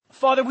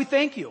Father, we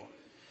thank you.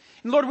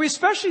 And Lord, we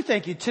especially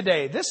thank you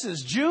today. This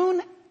is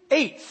June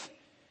 8th.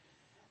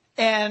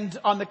 And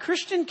on the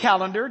Christian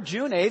calendar,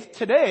 June 8th,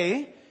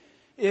 today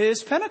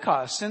is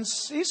Pentecost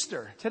since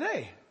Easter.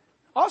 Today.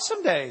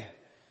 Awesome day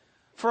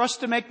for us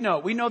to make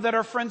note. We know that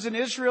our friends in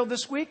Israel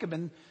this week have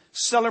been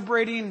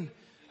celebrating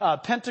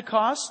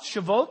Pentecost,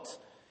 Shavuot.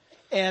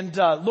 And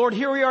Lord,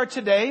 here we are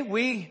today.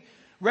 We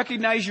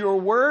recognize your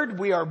word.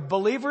 We are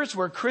believers.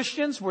 We're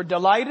Christians. We're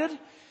delighted.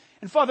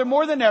 And Father,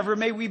 more than ever,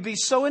 may we be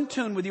so in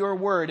tune with your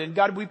word. And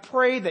God, we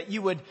pray that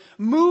you would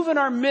move in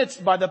our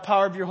midst by the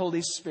power of your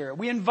Holy Spirit.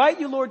 We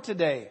invite you, Lord,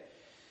 today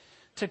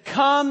to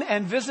come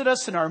and visit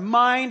us in our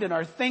mind and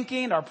our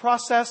thinking, our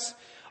process,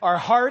 our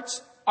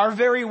hearts, our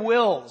very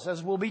wills,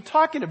 as we'll be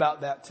talking about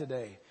that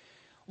today.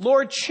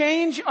 Lord,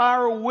 change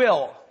our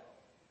will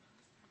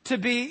to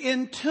be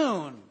in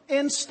tune,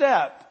 in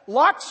step,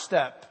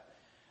 lockstep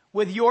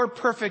with your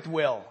perfect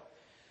will.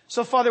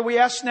 So, Father, we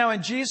ask now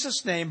in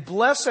Jesus' name,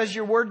 bless as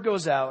your word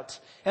goes out.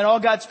 And all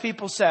God's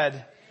people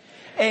said,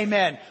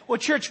 Amen. Well,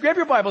 church, grab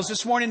your Bibles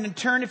this morning and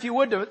turn, if you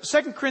would, to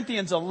 2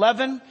 Corinthians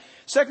 11.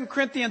 2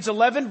 Corinthians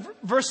 11,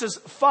 verses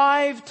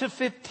 5 to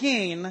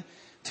 15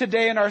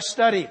 today in our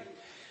study.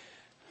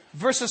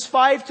 Verses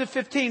 5 to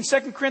 15, 2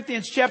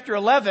 Corinthians chapter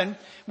 11.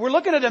 We're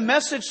looking at a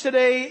message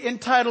today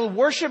entitled,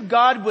 Worship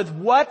God with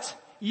What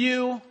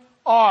You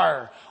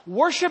Are.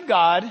 Worship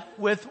God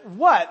with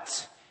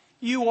what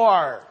you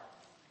are.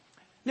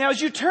 Now,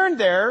 as you turn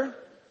there,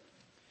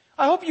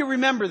 I hope you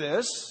remember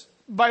this.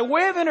 By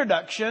way of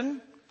introduction,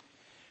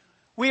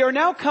 we are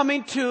now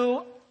coming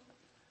to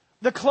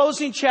the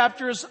closing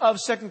chapters of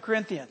 2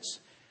 Corinthians.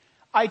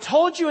 I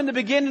told you in the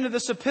beginning of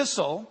this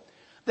epistle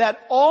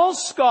that all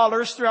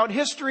scholars throughout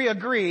history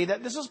agree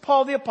that this is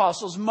Paul the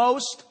Apostle's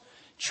most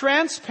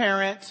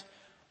transparent,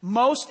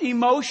 most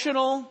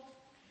emotional,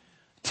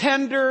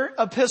 tender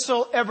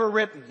epistle ever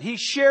written. He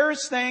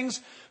shares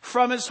things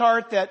from his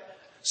heart that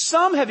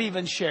some have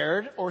even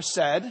shared or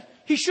said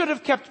he should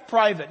have kept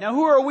private. Now,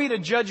 who are we to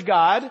judge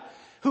God,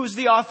 who's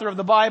the author of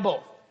the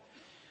Bible?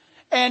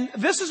 And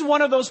this is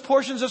one of those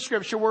portions of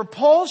Scripture where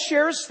Paul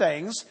shares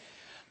things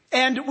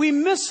and we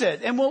miss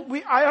it. And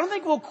I don't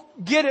think we'll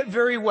get it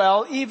very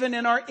well, even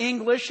in our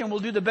English, and we'll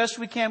do the best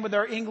we can with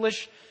our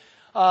English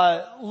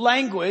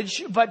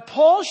language. But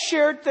Paul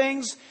shared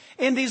things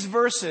in these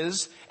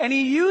verses, and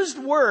he used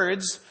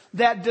words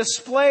that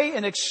display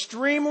an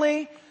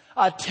extremely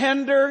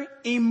tender,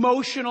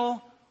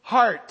 emotional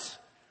heart.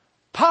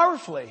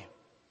 Powerfully.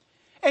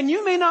 And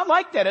you may not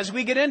like that as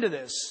we get into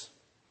this.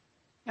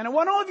 And I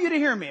want all of you to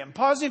hear me. I'm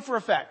pausing for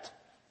effect.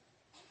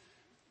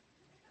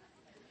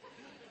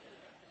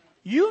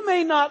 You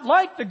may not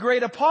like the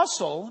great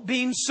apostle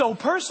being so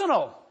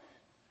personal,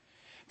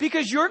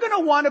 because you're going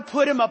to want to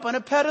put him up on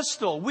a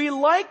pedestal. We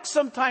like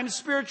sometimes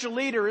spiritual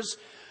leaders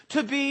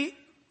to be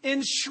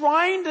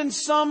enshrined in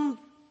some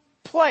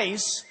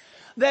place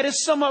that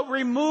is somewhat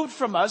removed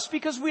from us,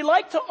 because we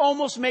like to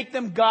almost make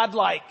them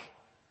godlike.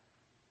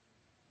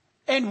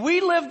 And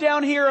we live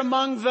down here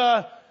among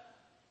the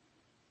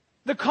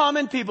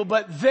common people,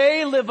 but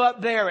they live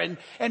up there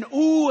and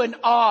ooh and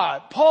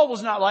ah. Paul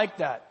was not like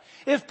that.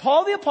 If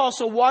Paul the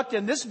Apostle walked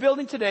in this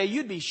building today,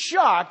 you'd be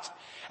shocked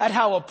at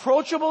how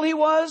approachable he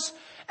was,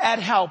 at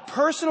how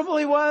personable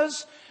he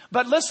was.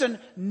 But listen,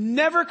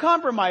 never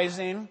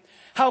compromising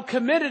how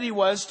committed he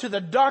was to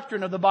the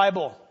doctrine of the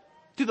Bible,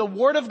 to the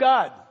Word of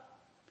God.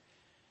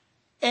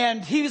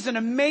 And he was an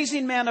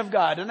amazing man of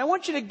God. And I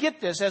want you to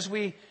get this as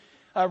we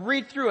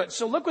read through it.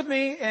 So look with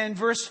me in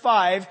verse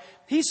 5.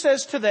 He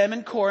says to them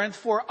in Corinth,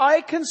 "For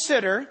I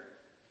consider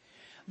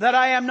that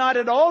I am not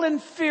at all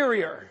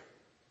inferior.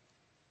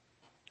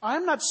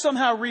 I'm not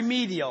somehow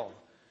remedial.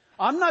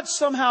 I'm not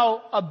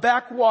somehow a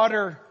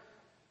backwater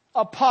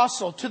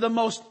apostle to the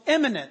most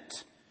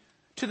eminent,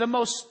 to the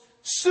most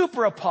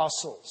super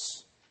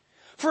apostles.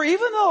 For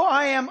even though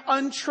I am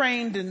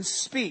untrained in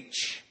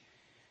speech,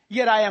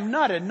 yet I am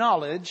not in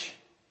knowledge.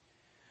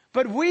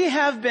 But we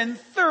have been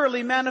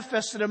thoroughly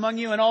manifested among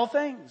you in all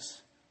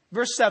things."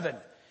 Verse 7.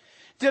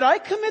 "Did I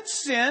commit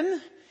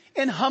sin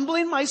in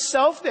humbling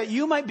myself that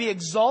you might be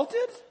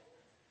exalted?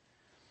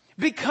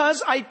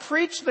 Because I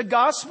preached the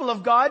gospel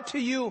of God to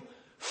you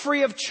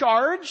free of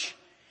charge?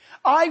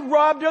 I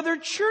robbed other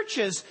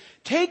churches,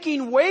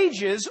 taking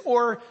wages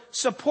or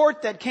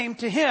support that came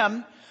to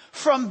him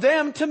from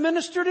them to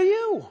minister to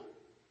you.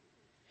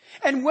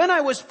 And when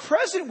I was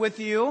present with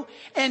you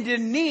and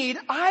in need,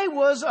 I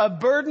was a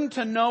burden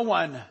to no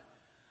one.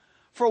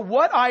 For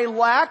what I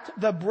lacked,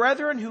 the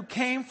brethren who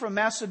came from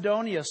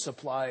Macedonia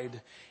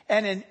supplied.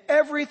 And in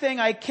everything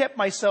I kept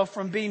myself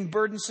from being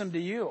burdensome to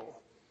you.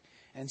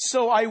 And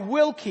so I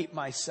will keep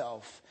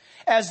myself.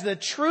 As the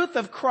truth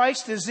of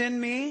Christ is in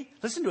me,"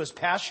 listen to his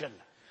passion,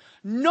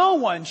 "no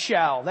one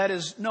shall," that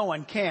is, no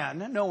one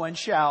can, no one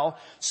shall,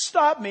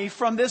 "stop me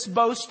from this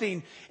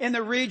boasting in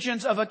the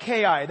regions of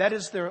Achaia." That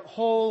is the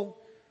whole,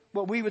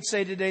 what we would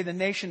say today, the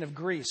nation of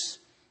Greece.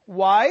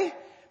 Why?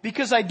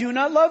 Because I do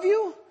not love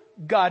you?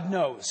 God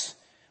knows.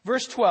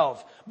 Verse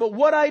 12. "But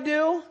what I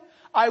do,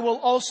 I will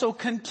also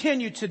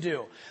continue to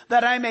do,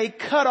 that I may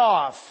cut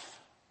off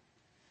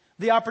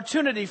the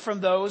opportunity from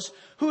those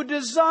who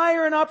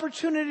desire an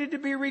opportunity to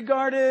be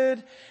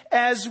regarded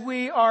as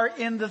we are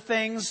in the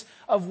things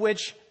of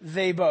which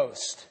they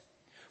boast.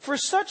 For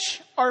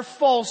such are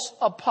false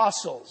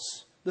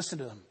apostles. Listen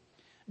to them.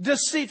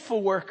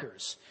 Deceitful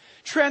workers,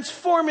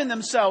 transforming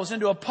themselves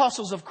into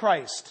apostles of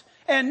Christ.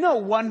 And no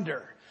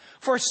wonder.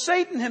 For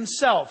Satan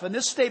himself, and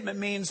this statement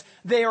means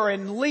they are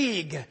in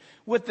league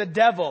with the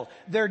devil.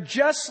 They're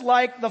just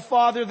like the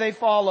father they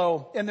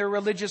follow in their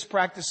religious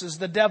practices,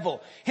 the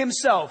devil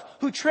himself,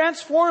 who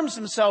transforms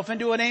himself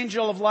into an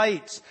angel of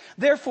light.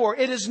 Therefore,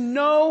 it is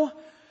no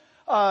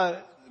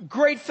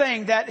great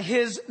thing that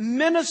his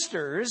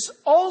ministers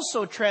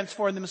also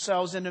transform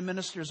themselves into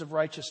ministers of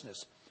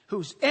righteousness,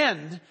 whose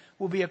end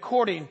will be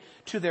according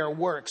to their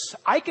works.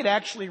 I could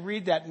actually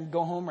read that and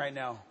go home right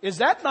now. Is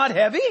that not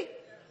heavy?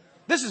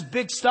 This is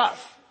big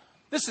stuff.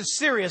 This is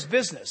serious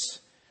business.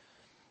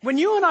 When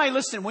you and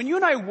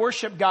I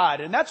worship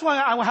God, and that's how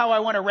I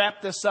want to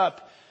wrap this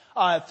up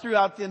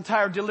throughout the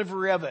entire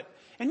delivery of it.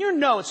 In your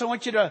notes, I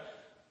want you to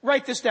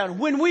write this down.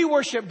 When we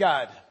worship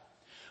God,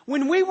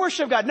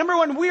 number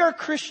one, we are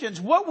Christians.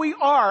 What we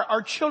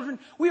are children.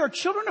 We are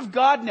children of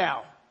God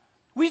now.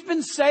 We've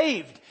been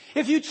saved.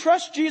 If you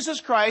trust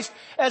Jesus Christ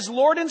as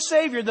Lord and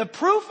Savior, the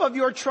proof of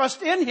your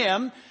trust in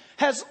Him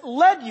has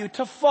led you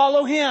to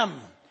follow Him.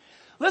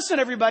 Listen,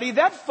 everybody,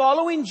 that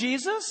following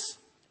Jesus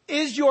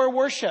is your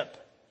worship.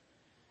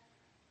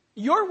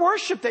 Your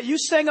worship that you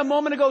sang a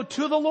moment ago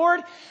to the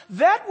Lord,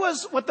 that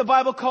was what the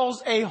Bible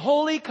calls a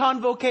holy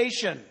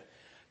convocation.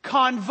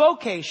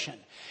 Convocation.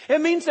 It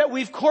means that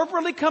we've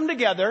corporately come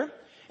together,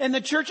 and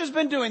the church has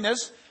been doing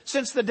this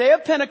since the day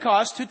of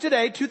Pentecost to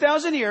today,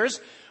 2,000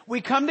 years.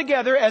 We come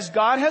together as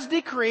God has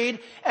decreed,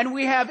 and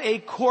we have a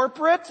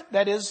corporate,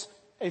 that is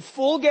a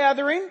full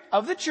gathering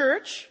of the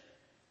church,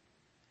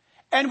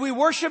 and we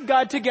worship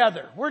God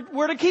together.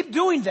 We're to keep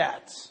doing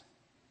that.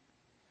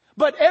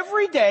 But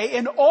every day,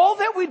 in all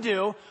that we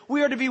do,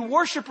 we are to be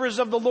worshipers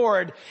of the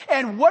Lord.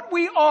 And what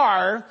we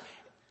are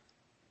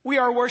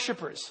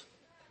worshipers.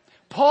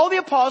 Paul the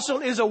Apostle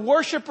is a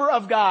worshiper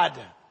of God.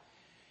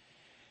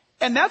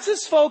 And that's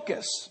his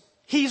focus.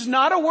 He's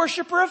not a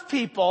worshiper of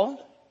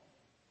people.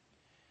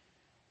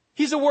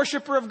 He's a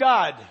worshiper of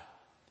God.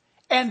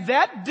 And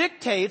that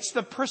dictates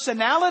the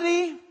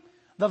personality,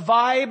 the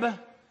vibe,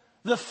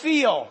 the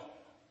feel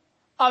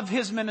of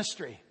his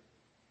ministry.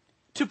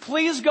 To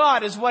please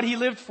God is what he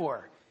lived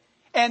for.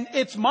 And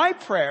it's my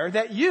prayer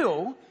that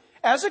you,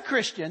 as a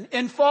Christian,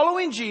 in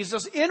following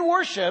Jesus, in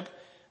worship,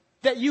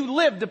 that you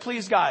live to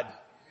please God.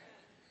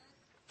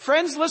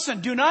 Friends,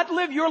 listen, do not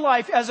live your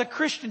life as a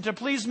Christian to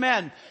please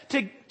men,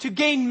 to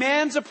gain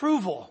man's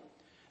approval,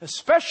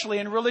 especially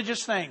in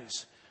religious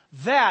things.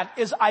 That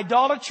is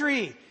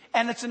idolatry,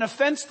 and it's an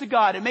offense to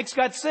God. It makes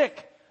God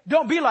sick.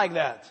 Don't be like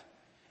that.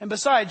 And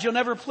besides, you'll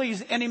never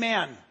please any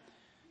man.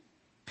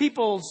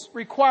 People's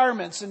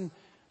requirements and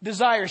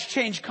desires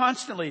change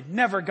constantly.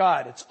 Never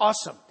God. It's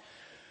awesome.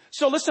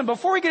 So listen,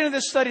 before we get into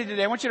this study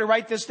today, I want you to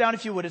write this down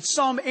if you would. It's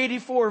Psalm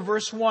 84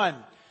 verse 1.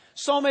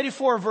 Psalm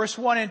 84 verse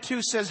 1 and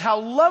 2 says, "How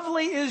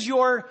lovely is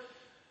your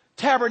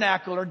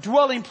tabernacle or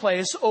dwelling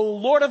place, O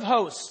Lord of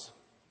hosts."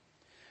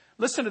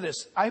 Listen to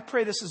this. I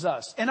pray this is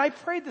us. And I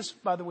prayed this,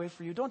 by the way,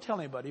 for you. Don't tell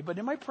anybody. But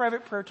in my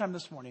private prayer time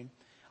this morning,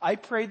 I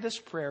prayed this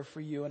prayer for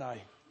you and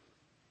I.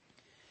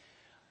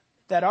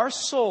 That our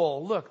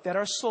soul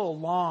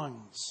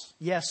longs,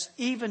 yes,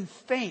 even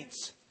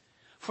faints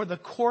for the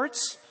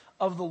courts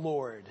of the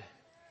Lord.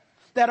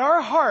 That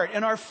our heart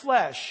and our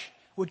flesh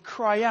would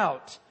cry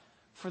out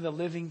for the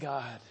living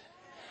God.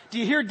 Do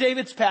you hear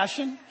David's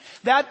passion?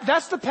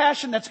 That's the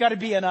passion that's got to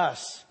be in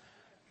us.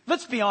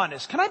 Let's be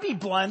honest. Can I be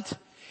blunt?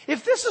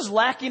 If this is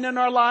lacking in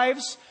our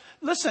lives,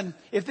 listen,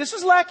 if this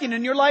is lacking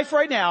in your life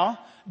right now,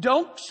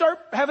 don't start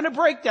having a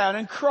breakdown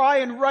and cry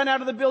and run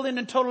out of the building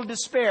in total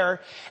despair.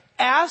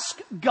 Ask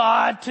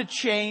God to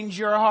change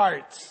your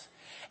heart.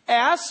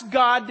 Ask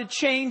God to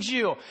change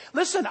you.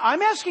 Listen,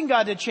 I'm asking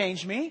God to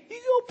change me.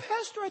 You go,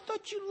 Pastor, I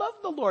thought you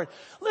loved the Lord.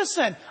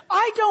 Listen,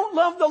 I don't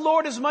love the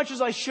Lord as much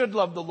as I should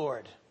love the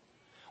Lord.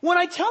 When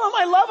I tell Him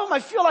I love Him, I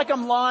feel like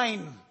I'm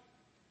lying.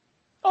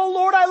 Oh,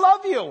 Lord, I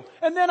love you.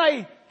 And then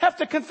I have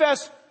to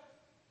confess,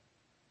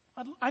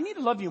 I need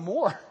to love you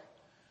more.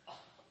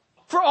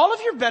 For all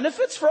of your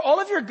benefits, for all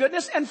of your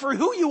goodness, and for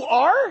who you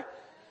are.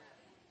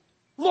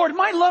 Lord,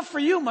 my love for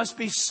you must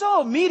be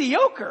so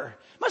mediocre.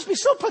 Must be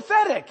so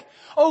pathetic.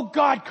 Oh,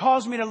 God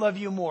calls me to love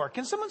you more.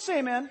 Can someone say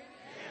amen?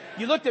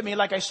 You looked at me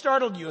like I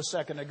startled you a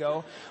second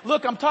ago.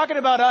 Look, I'm talking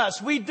about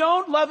us. We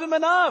don't love Him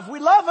enough. We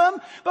love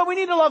Him, but we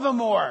need to love Him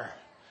more.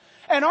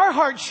 And our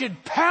heart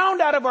should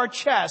pound out of our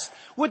chest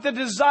with the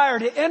desire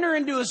to enter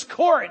into His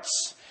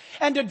courts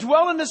and to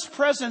dwell in His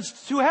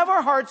presence, to have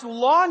our hearts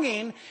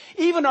longing,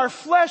 even our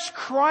flesh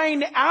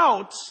crying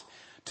out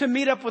to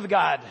meet up with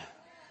God.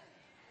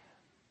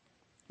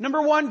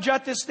 Number one,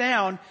 jot this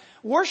down.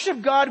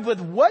 Worship God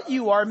with what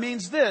you are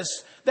means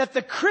this, that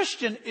the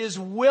Christian is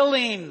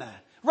willing.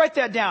 Write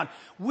that down.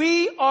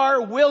 We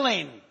are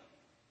willing.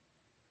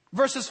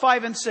 verses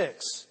 5 and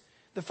 6.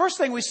 The first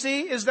thing we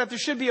see is that there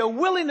should be a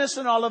willingness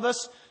in all of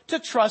us to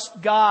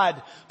trust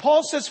God.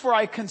 Paul says, for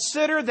I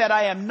consider that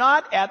I am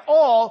not at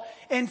all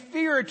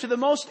inferior to the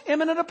most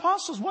eminent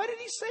apostles. Why did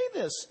he say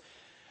this?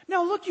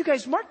 Now look, you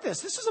guys, mark this.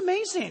 This is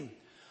amazing.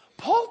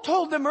 Paul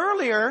told them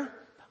earlier,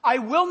 I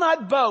will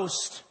not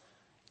boast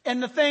in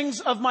the things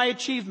of my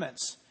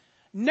achievements.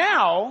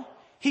 Now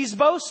he's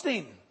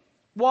boasting.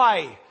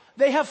 Why?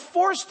 They have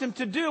forced him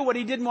to do what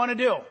he didn't want to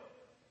do.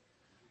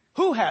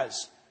 Who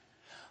has?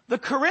 The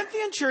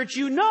Corinthian church,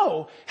 you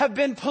know, have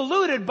been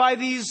polluted by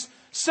these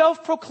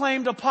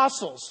self-proclaimed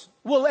apostles.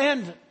 We'll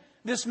end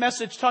this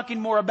message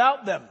talking more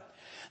about them.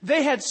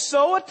 They had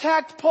so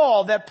attacked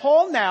Paul that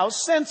Paul now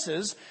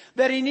senses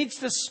that he needs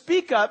to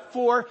speak up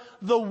for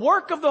the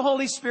work of the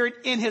Holy Spirit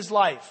in his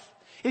life.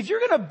 If you're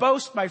going to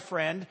boast, my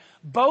friend,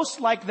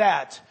 boast like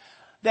that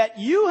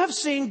you have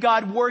seen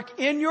God work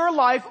in your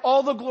life,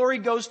 all the glory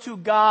goes to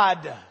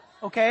God.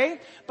 Okay?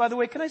 By the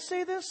way, can I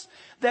say this?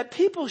 That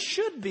people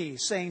should be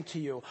saying to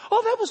you,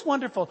 oh, that was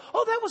wonderful.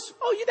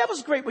 That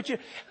was great.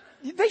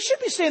 They should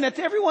be saying that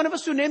to every one of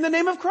us who name the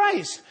name of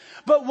Christ.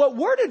 But what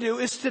we're to do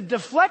is to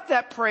deflect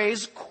that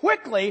praise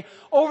quickly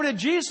over to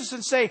Jesus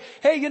and say,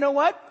 hey, you know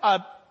what?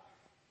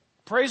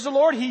 Praise the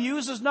Lord. He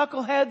uses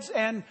knuckleheads,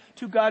 and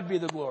to God be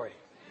the glory.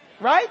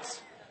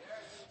 Right?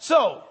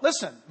 So,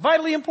 listen,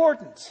 vitally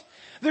important.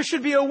 There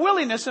should be a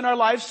willingness in our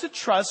lives to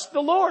trust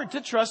the Lord,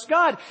 to trust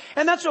God.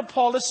 And that's what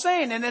Paul is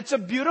saying. And it's a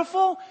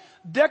beautiful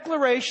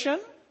declaration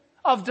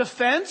of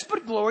defense,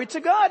 but glory to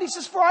God. He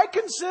says, for I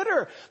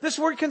consider. This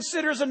word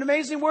consider is an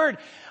amazing word.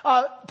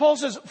 Paul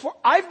says, for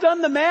I've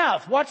done the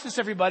math. Watch this,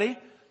 everybody.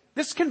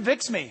 This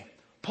convicts me.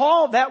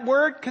 Paul, that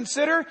word,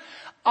 consider.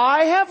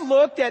 I have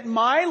looked at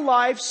my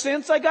life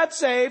since I got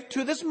saved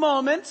to this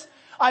moment.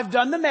 I've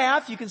done the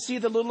math. You can see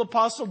the little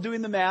apostle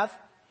doing the math.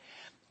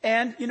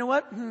 And you know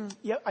what?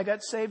 I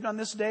got saved on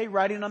this day,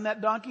 riding on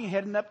that donkey,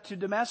 heading up to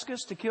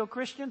Damascus to kill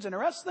Christians and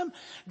arrest them.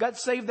 Got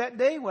saved that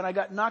day. When I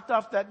got knocked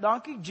off that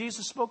donkey,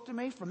 Jesus spoke to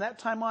me. From that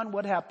time on,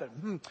 what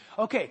happened?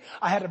 Okay,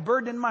 I had a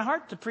burden in my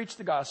heart to preach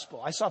the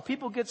gospel. I saw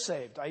people get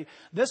saved.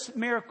 This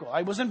miracle.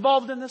 I was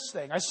involved in this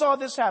thing. I saw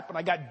this happen.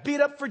 I got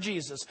beat up for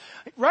Jesus.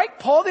 Right?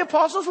 Paul the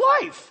Apostle's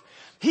life.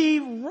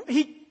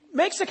 He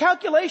makes a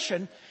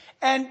calculation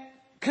and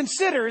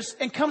considers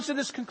and comes to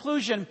this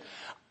conclusion.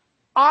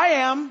 I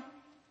am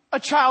a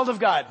child of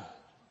God.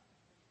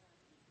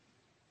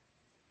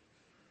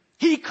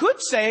 He could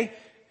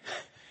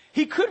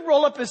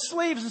roll up his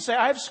sleeves and say,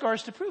 I have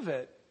scars to prove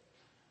it.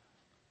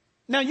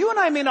 Now, you and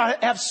I may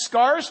not have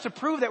scars to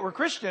prove that we're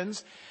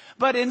Christians,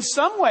 but in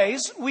some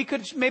ways, we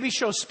could maybe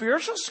show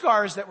spiritual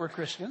scars that we're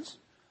Christians.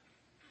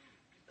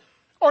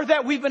 Or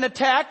that we've been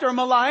attacked or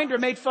maligned or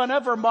made fun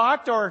of or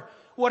mocked or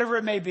whatever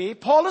it may be.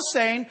 Paul is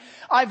saying,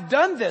 I've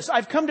done this.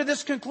 I've come to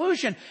this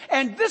conclusion.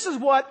 And this is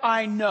what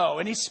I know.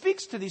 And he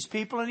speaks to these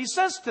people and he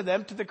says to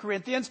them, to the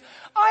Corinthians,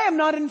 I am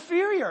not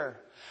inferior.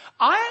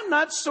 I'm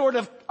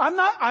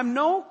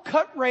no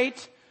cut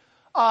rate,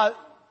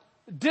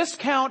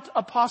 discount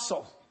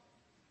apostle.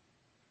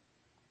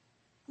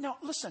 Now,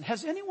 listen,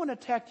 has anyone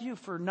attacked you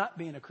for not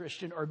being a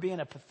Christian or being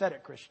a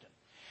pathetic Christian?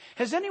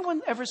 Has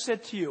anyone ever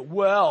said to you,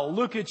 well,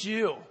 look at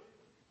you?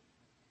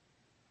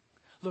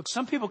 Look,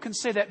 some people can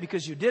say that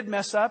because you did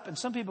mess up, and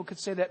some people could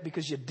say that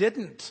because you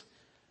didn't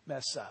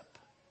mess up.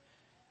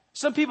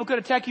 Some people could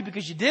attack you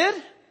because you did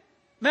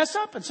mess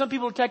up, and some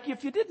people attack you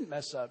if you didn't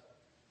mess up.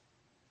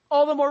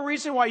 All the more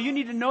reason why you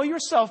need to know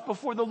yourself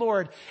before the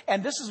Lord.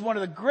 And this is one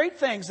of the great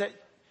things that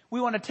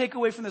we want to take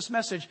away from this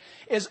message,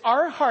 is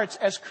our hearts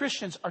as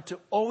Christians are to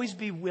always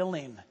be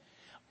willing.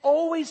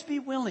 Always be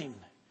willing.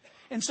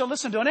 And so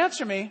listen, don't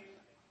answer me.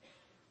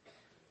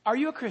 Are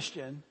you a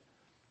Christian?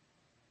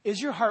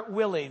 Is your heart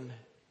willing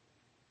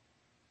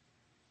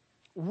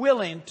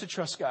to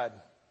trust God?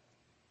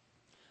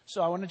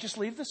 So I want to just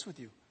leave this with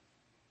you.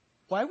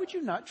 Why would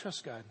you not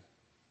trust God?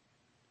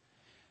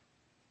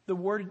 The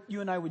word you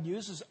and I would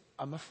use is,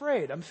 I'm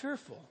afraid, I'm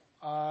fearful.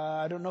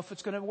 I don't know if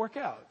it's going to work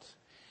out.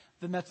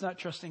 Then that's not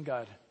trusting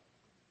God.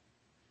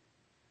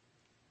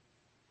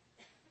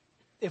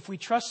 If we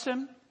trust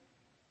Him,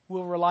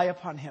 we'll rely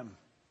upon Him.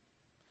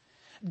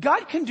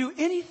 God can do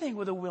anything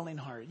with a willing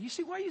heart. You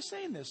see, why are you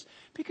saying this?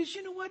 Because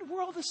you know what?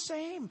 We're all the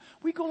same.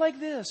 We go like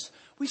this.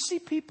 We see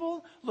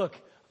people. Look,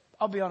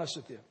 I'll be honest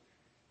with you.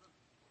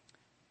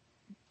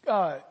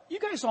 You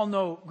guys all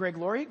know Greg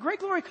Laurie.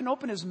 Greg Laurie can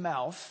open his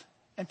mouth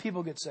and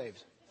people get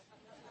saved.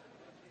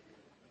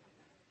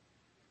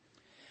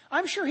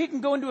 I'm sure he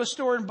can go into a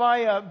store and buy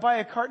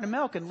a carton of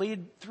milk and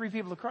lead 3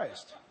 people to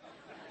Christ.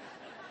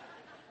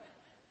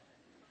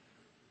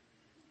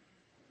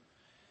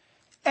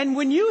 And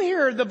when you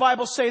hear the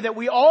Bible say that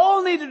we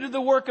all need to do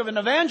the work of an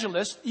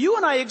evangelist, you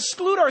and I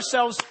exclude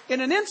ourselves in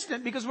an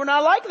instant because we're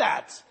not like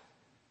that.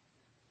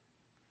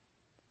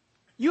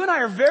 You and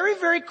I are very,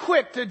 very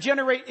quick to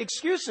generate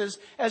excuses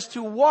as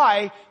to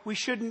why we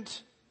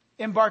shouldn't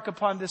embark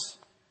upon this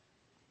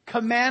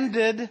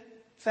commanded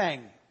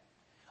thing.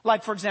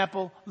 Like, for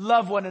example,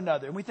 love one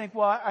another. And we think,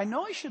 well, I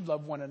know I should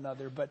love one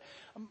another, but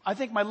I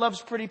think my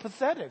love's pretty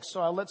pathetic,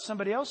 so I'll let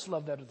somebody else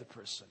love that other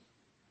person.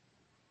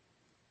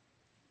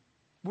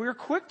 We're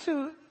quick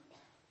to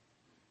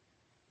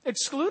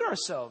exclude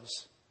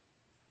ourselves.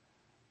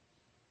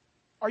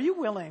 Are you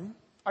willing?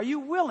 Are you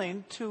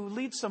willing to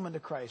lead someone to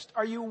Christ?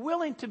 Are you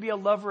willing to be a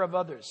lover of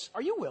others?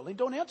 Are you willing?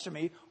 Don't answer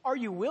me. Are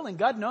you willing?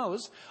 God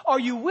knows. Are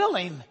you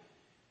willing?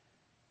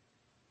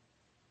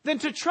 Then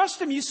to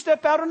trust Him, you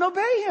step out and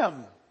obey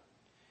Him.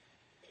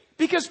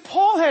 Because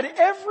Paul had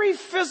every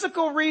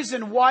physical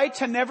reason why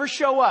to never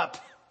show up.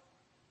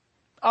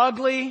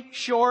 Ugly,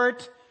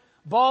 short,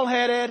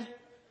 bald-headed.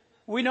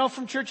 We know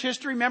from church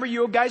history, remember,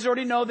 you guys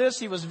already know this.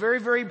 He was very,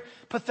 very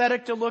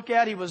pathetic to look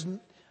at. He was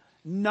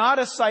not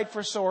a sight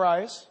for sore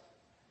eyes.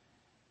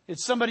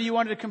 It's somebody you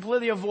wanted to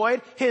completely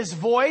avoid. His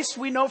voice,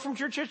 we know from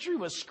church history,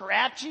 was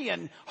scratchy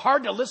and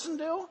hard to listen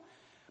to.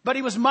 But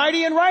he was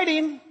mighty in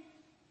writing.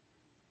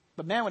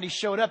 But man, when he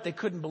showed up, they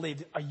couldn't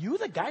believe, are you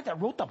the guy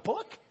that wrote the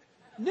book?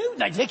 No,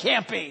 they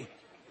can't be.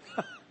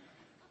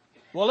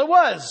 Well, it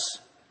was.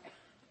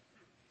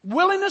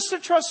 Willingness to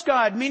trust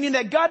God, meaning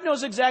that God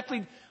knows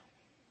exactly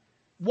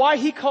why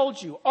He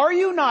called you. Are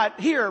you not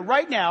here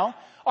right now?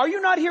 Are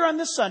you not here on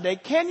this Sunday?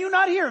 Can you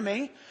not hear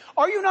me?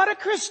 Are you not a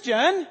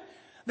Christian?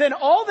 Then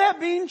all that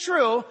being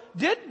true,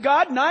 did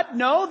God not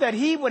know that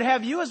He would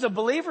have you as a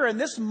believer in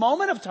this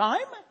moment of time?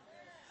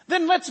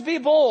 Then let's be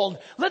bold.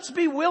 Let's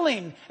be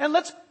willing. And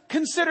let's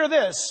consider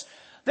this,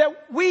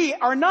 that we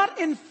are not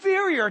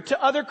inferior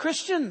to other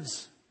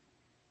Christians.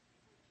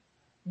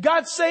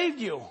 God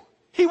saved you.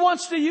 He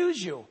wants to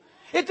use you.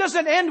 It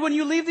doesn't end when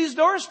you leave these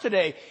doors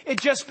today.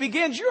 It just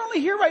begins. You're only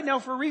here right now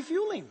for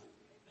refueling.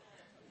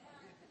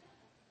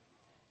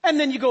 And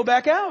then you go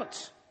back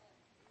out.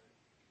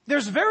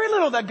 There's very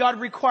little that God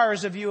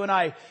requires of you and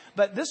I.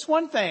 But this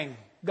one thing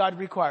God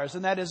requires,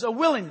 and that is a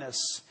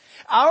willingness.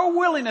 Our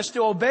willingness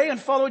to obey and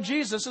follow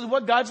Jesus is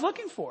what God's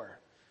looking for.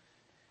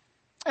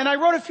 And I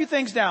wrote a few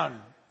things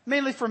down,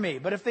 mainly for me.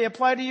 But if they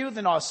apply to you,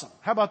 then awesome.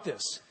 How about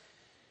this?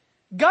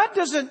 God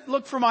doesn't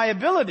look for my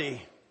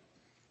ability.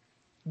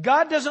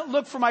 God doesn't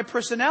look for my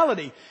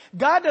personality.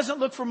 God doesn't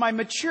look for my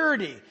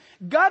maturity.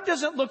 God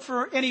doesn't look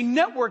for any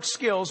network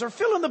skills or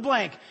fill in the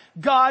blank.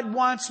 God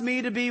wants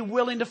me to be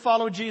willing to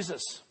follow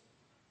Jesus.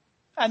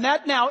 And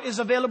that now is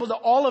available to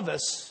all of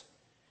us.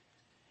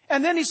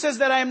 And then He says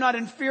that I am not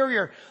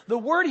inferior. The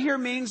word here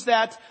means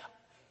that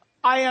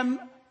I am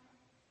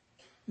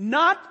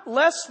not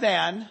less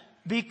than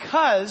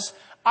because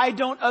I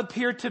don't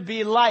appear to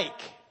be like.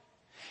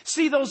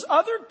 See, those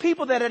other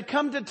people that had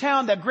come to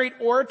town, that great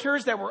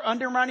orators that were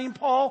undermining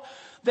Paul,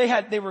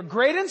 they were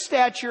great in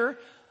stature.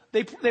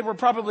 They were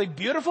probably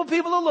beautiful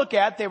people to look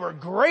at. They were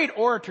great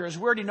orators.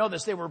 We already know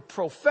this. They were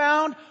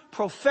profound,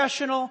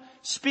 professional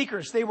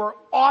speakers. They were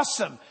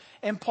awesome.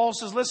 And Paul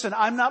says, listen,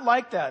 I'm not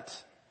like that.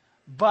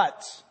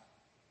 But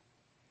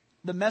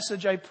the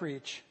message I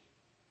preach,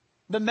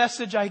 the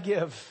message I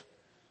give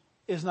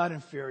is not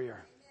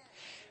inferior.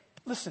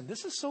 Listen,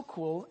 this is so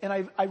cool.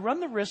 And I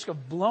run the risk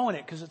of blowing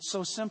it because it's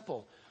so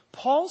simple.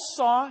 Paul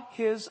saw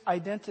his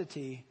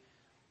identity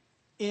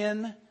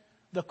in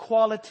the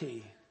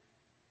quality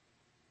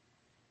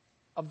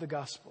of the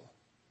gospel.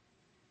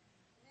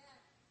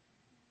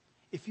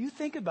 If you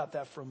think about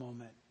that for a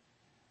moment,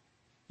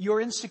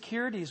 your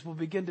insecurities will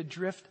begin to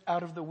drift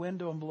out of the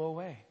window and blow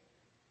away.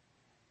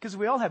 Because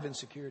we all have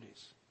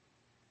insecurities.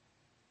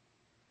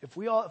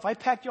 If I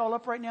packed you all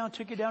up right now and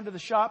took you down to the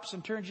shops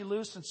and turned you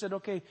loose and said,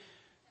 okay,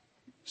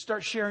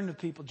 start sharing with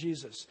people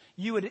Jesus,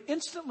 you would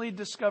instantly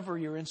discover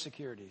your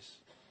insecurities.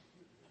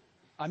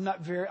 I'm not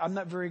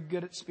very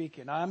good at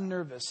speaking. I'm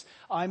nervous.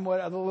 I'm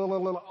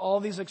all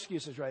these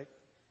excuses, right?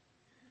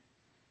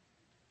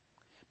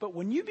 But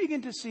when you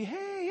begin to see,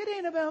 hey, it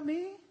ain't about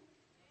me.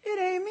 It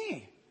ain't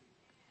me.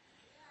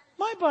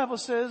 My Bible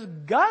says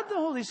God the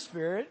Holy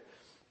Spirit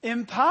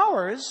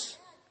empowers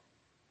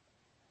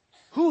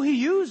who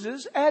He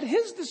uses at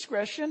His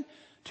discretion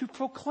to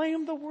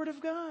proclaim the Word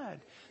of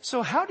God.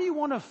 So how do you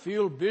want to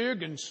feel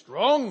big and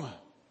strong?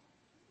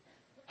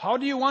 How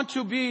do you want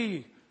to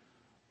be?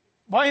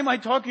 Why am I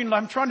talking?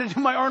 I'm trying to do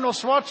my Arnold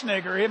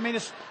Schwarzenegger. I mean,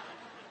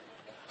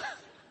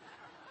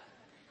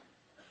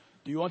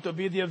 do you want to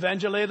be the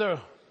evangelator?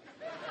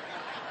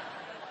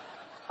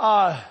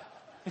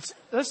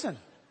 Listen,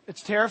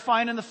 it's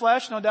terrifying in the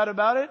flesh, no doubt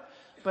about it.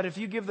 But if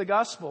you give the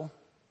gospel,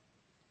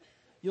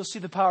 you'll see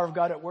the power of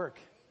God at work.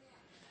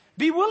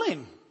 Be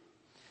willing.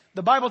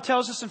 The Bible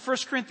tells us in 1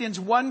 Corinthians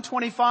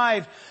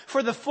 1:25,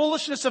 for the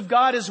foolishness of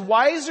God is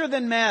wiser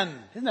than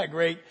men. Isn't that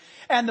great?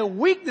 And the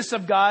weakness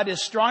of God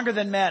is stronger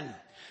than men.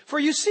 For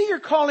you see your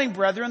calling,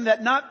 brethren,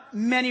 that not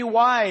many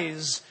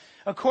wise,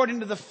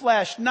 according to the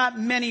flesh, not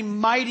many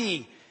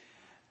mighty,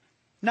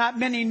 not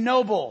many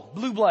noble,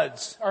 blue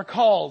bloods are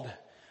called.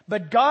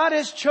 But God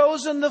has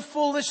chosen the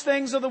foolish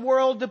things of the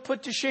world to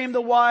put to shame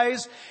the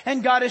wise,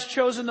 and God has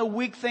chosen the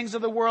weak things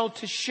of the world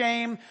to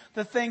shame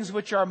the things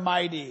which are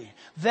mighty.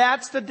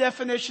 That's the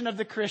definition of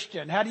the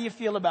Christian. How do you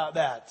feel about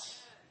that?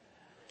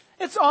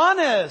 It's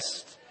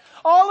honest.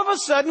 all of a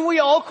sudden we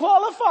all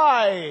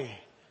qualify.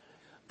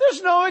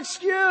 There's no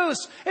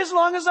excuse as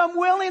long as I'm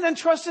willing and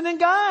trusting in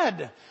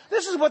God.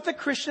 This is what the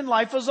Christian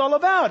life is all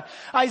about.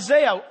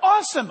 Isaiah,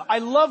 awesome. I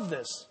love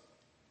this.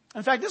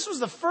 In fact, this was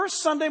the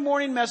first Sunday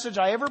morning message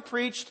I ever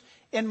preached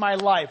in my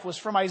life. It was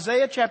from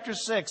Isaiah chapter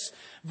 6,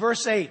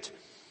 verse 8.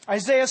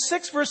 Isaiah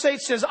 6 verse 8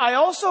 says, I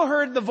also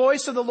heard the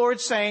voice of the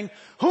Lord saying,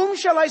 whom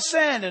shall I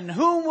send and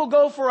whom will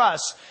go for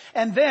us?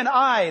 And then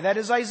I, that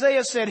is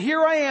Isaiah, said,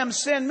 here I am,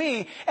 send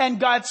me. And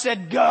God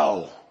said,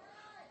 go.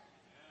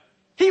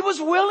 He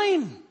was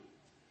willing.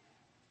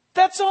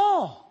 That's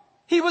all.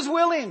 He was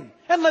willing.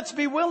 And let's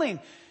be willing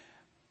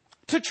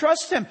to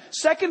trust Him.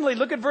 Secondly,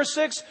 look at verse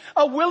 6,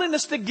 a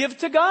willingness to give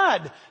to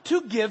God.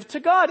 To give to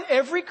God.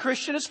 Every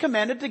Christian is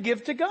commanded to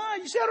give to God.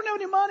 You say, I don't have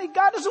any money.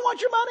 God doesn't want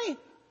your money.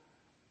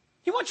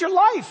 He wants your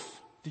life.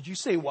 Did you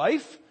say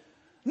wife?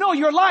 No,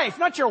 your life,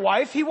 not your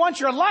wife. He wants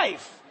your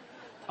life.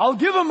 I'll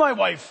give him my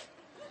wife.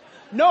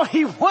 No,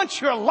 He wants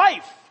your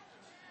life.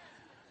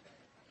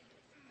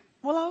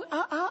 Well,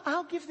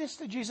 I'll give this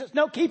to Jesus.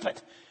 No, keep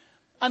it.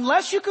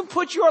 Unless you can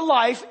put your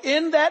life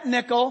in that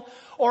nickel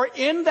or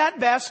in that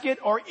basket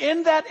or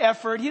in that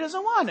effort, He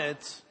doesn't want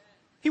it.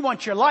 He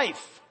wants your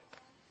life.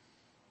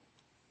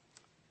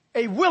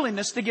 A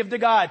willingness to give to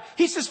God.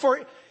 He says, for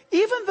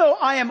even though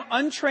I am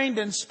untrained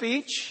in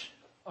speech,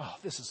 oh,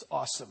 this is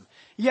awesome.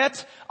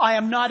 Yet I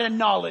am not in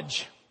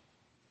knowledge.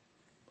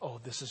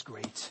 Oh, this is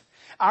great.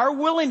 Our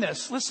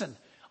willingness, listen,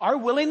 our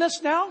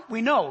willingness now,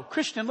 we know,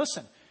 Christian,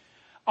 listen.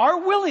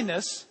 Our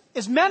willingness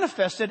is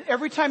manifested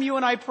every time you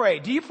and I pray.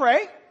 Do you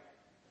pray?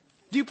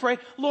 Do you pray?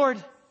 Lord,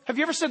 have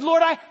you ever said,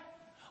 Lord,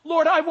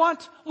 I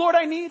want, Lord,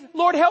 I need,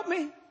 Lord, help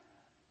me.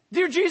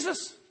 Dear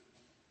Jesus.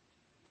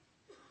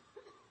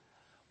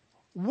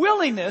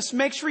 Willingness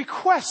makes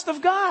request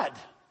of God.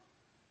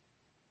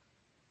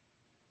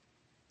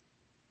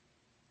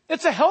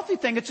 It's a healthy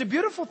thing. It's a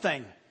beautiful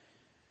thing.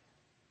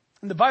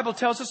 And the Bible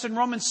tells us in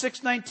Romans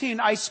 6:19,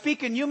 I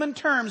speak in human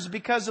terms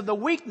because of the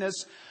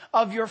weakness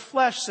of your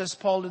flesh, says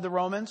Paul to the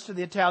Romans, to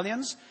the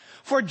Italians.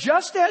 For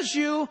just as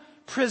you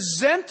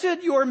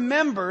presented your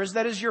members,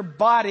 that is your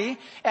body,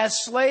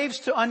 as slaves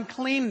to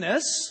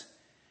uncleanness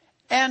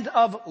and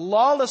of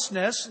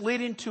lawlessness,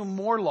 leading to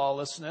more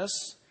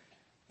lawlessness.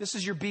 This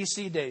is your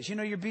BC days. You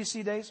know your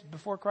BC days,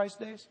 before Christ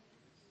days?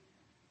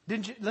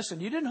 Didn't you? Listen,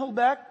 you didn't hold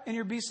back in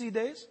your BC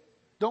days?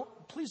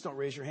 Please don't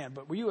raise your hand,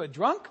 but were you a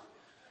drunk?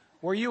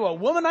 Were you a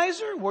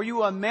womanizer? Were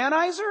you a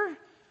manizer?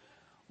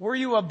 Were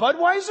you a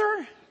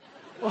Budweiser?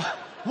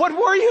 What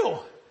were you?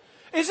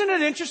 Isn't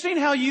it interesting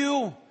how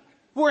you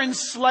were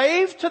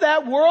enslaved to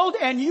that world,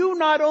 and you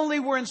not only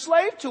were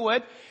enslaved to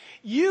it,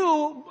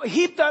 you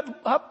heaped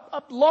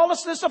up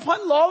lawlessness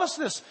upon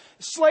lawlessness,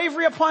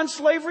 slavery upon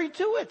slavery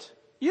to it.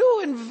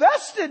 You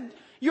invested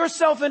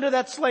yourself into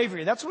that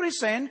slavery. That's what he's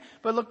saying.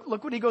 But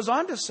look what he goes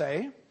on to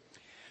say.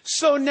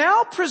 So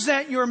now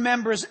present your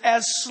members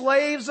as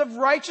slaves of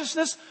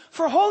righteousness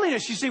for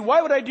holiness. You see,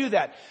 why would I do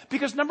that?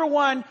 Because number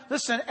one,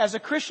 listen, as a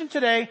Christian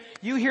today,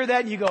 you hear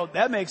that and you go,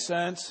 that makes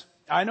sense.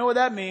 I know what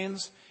that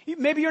means.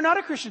 Maybe you're not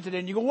a Christian today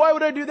and you go, why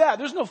would I do that?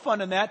 There's no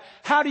fun in that.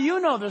 How do you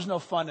know there's no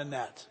fun in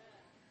that?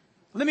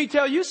 Let me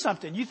tell you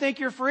something. You think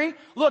you're free?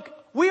 Look,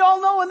 we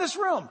all know in this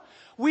room.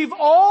 We've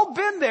all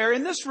been there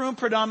in this room,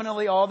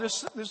 predominantly all.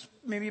 There's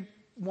maybe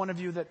one of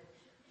you that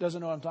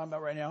doesn't know what I'm talking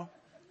about right now.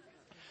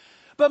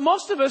 But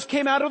most of us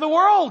came out of the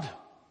world.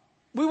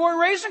 We weren't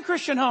raised in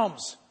Christian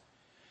homes.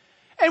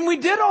 And we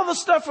did all the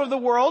stuff of the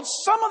world.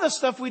 Some of the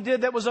stuff we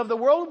did that was of the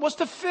world was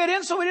to fit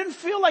in so we didn't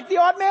feel like the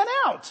odd man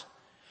out.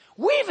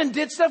 We even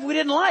did stuff we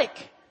didn't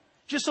like,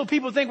 just so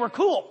people think we're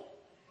cool.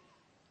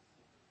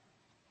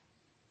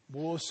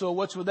 Well, so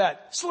what's with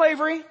that?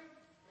 Slavery.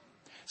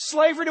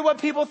 Slavery to what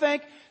people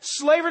think.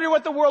 Slavery to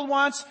what the world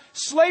wants.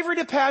 Slavery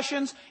to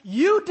passions.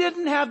 You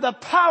didn't have the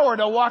power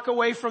to walk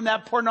away from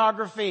that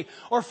pornography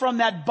or from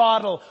that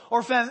bottle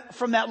or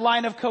from that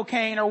line of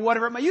cocaine or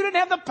whatever. You didn't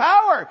have the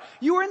power.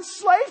 You were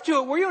enslaved to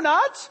it, were you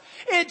not?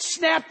 It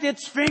snapped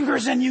its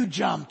fingers and you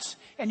jumped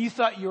and you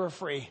thought you were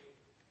free.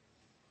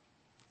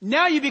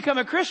 Now you become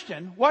a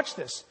Christian. Watch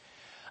this.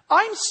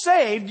 I'm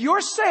saved.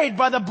 You're saved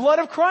by the blood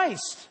of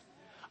Christ.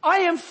 I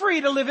am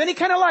free to live any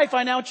kind of life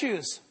I now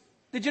choose.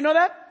 Did you know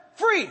that?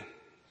 Free.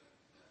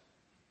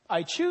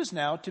 I choose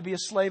now to be a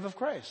slave of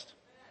Christ.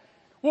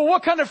 Well,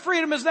 what kind of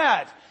freedom is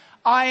that?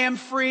 I am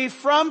free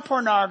from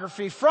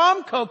pornography,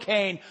 from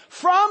cocaine,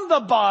 from the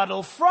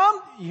bottle,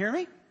 you hear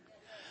me?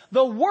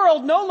 The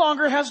world no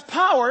longer has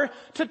power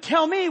to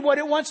tell me what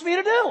it wants me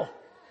to do.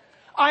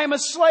 I am a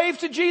slave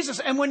to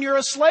Jesus. And when you're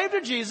a slave to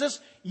Jesus,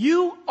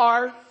 you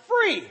are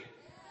free.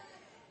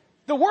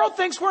 The world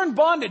thinks we're in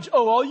bondage.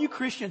 Oh, all you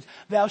Christians,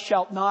 thou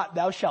shalt not,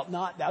 thou shalt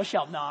not, thou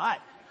shalt not.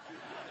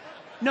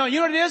 No, you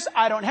know what it is?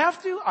 I don't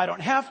have to, I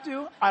don't have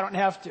to, I don't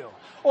have to.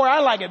 Or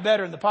I like it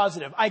better in the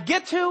positive. I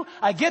get to,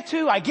 I get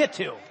to, I get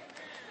to.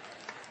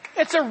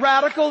 It's a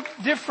radical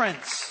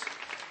difference.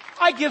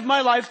 I give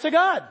my life to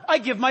God. I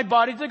give my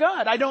body to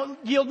God. I don't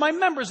yield my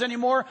members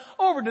anymore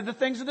over to the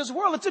things of this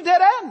world. It's a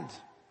dead end.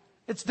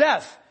 It's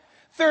death.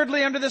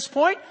 Thirdly, under this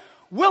point,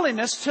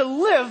 willingness to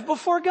live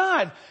before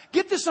God.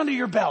 Get this under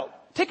your belt.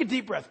 Take a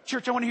deep breath.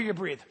 Church, I want to hear you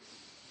breathe.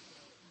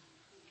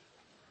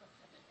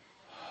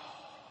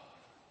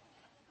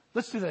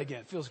 Let's do that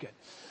again. It feels good.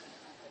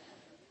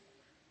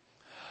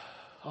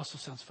 Also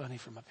sounds funny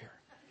from up here.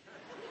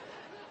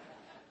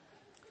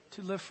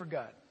 To live for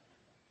God.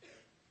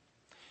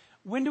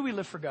 When do we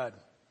live for God?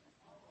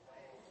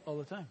 All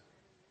the time.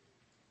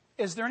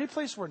 Is there any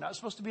place we're not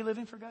supposed to be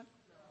living for God?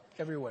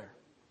 Everywhere.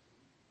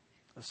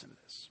 Listen to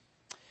this.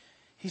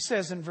 He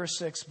says in verse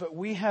 6, but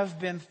we have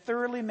been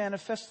thoroughly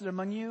manifested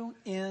among you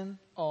in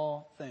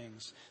all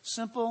things.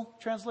 Simple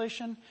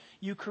translation,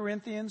 you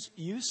Corinthians,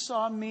 you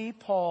saw me,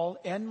 Paul,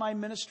 and my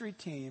ministry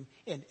team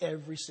in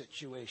every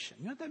situation.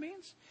 You know what that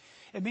means?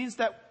 It means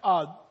that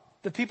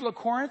the people of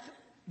Corinth,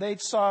 they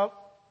saw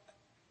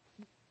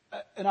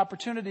an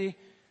opportunity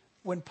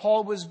when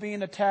Paul was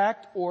being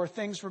attacked or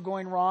things were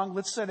going wrong.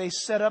 Let's say they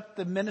set up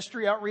the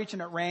ministry outreach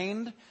and it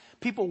rained.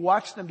 People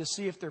watched them to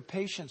see if their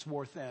patience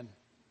wore thin.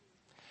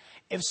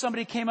 If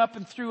somebody came up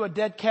and threw a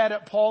dead cat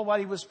at Paul while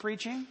he was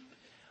preaching,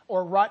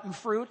 or rotten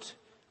fruit,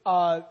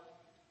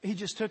 he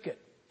just took it.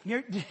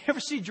 Did you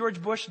ever see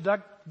George Bush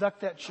duck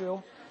that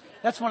chill?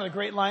 That's one of the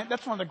great lines.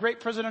 That's one of the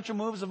great presidential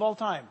moves of all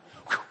time.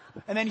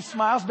 And then he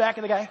smiles back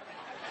at the guy.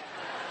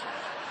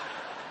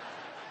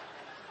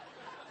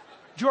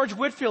 George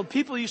Whitefield,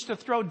 people used to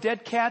throw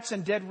dead cats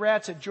and dead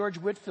rats at George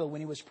Whitefield when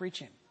he was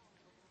preaching.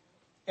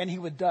 And he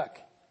would duck.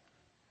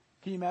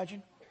 Can you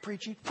imagine?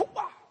 Preaching.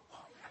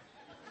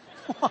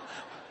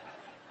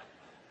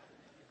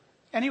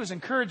 And he was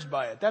encouraged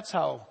by it. That's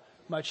how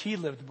much he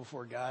lived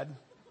before God.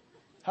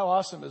 How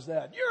awesome is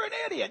that? You're an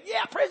idiot.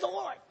 Yeah, praise the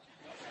Lord.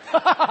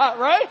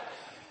 Right?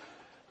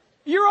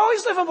 You're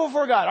always living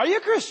before God. Are you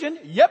a Christian?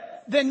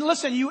 Yep. Then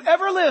listen, you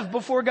ever live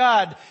before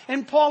God?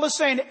 And Paul is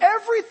saying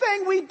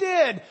everything we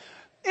did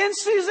in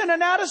season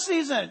and out of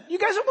season. You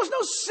guys, it was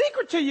no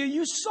secret to you.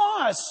 You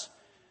saw us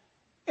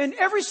in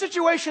every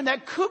situation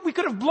that we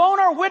could have blown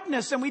our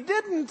witness, and we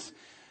didn't.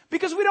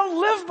 Because we don't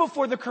live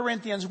before the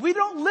Corinthians. We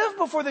don't live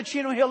before the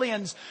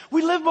Chinohillians.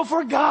 We live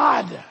before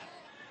God.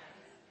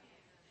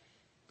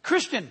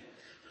 Christian,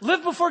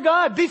 live before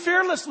God. Be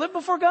fearless. Live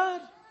before God.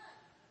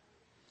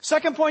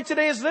 Second point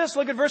today is this.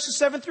 Look at verses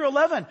 7 through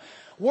 11.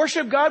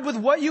 Worship God with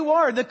what you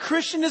are. The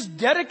Christian is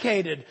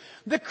dedicated.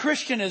 The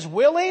Christian is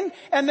willing,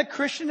 and the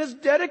Christian is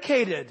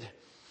dedicated.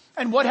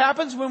 And what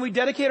happens when we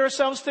dedicate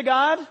ourselves to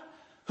God?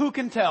 Who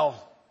can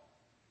tell?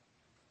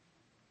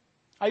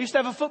 I used to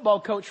have a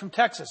football coach from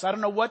Texas. I don't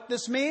know what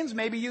this means.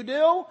 Maybe you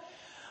do.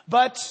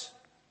 But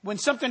when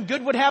something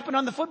good would happen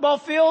on the football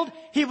field,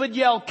 he would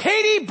yell,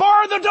 Katie,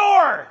 bar the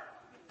door.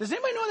 Does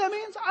anybody know what that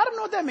means? I don't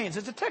know what that means.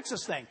 It's a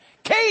Texas thing.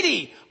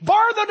 Katie,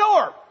 bar the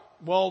door.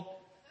 Well,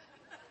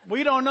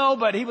 we don't know,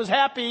 but he was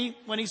happy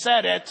when he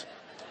said it.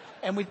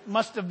 And we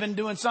must have been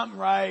doing something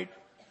right.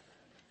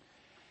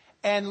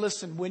 And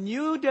listen, when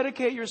you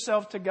dedicate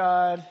yourself to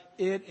God,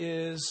 it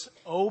is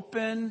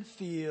open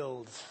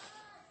field.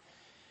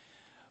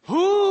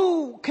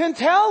 Who can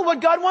tell what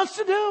God wants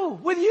to do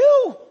with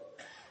you,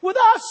 with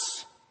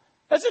us,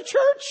 as a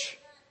church?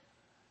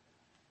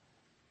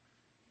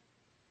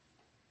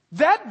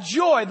 That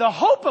joy, the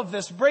hope of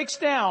this breaks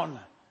down,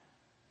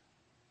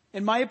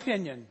 in my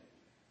opinion,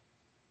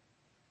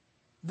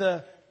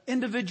 the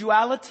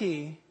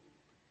individuality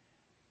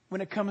when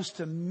it comes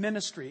to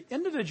ministry.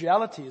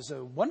 Individuality is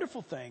a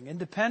wonderful thing.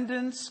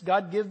 Independence,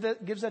 God gives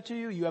that to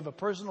you. You have a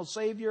personal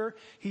Savior.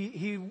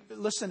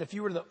 Listen, if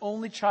you were the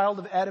only child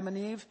of Adam and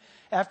Eve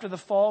after the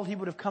fall, He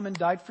would have come and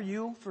died for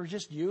you, for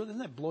just you. Doesn't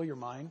that blow your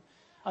mind?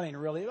 I mean,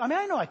 really? I mean,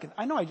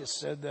 I know I just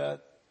said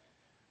that.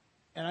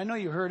 And I know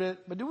you heard it,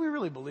 but do we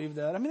really believe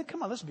that? I mean,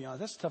 come on, let's be honest.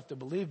 That's tough to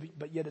believe,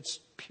 but yet it's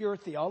pure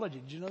theology.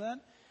 Did you know that?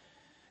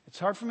 It's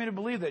hard for me to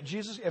believe that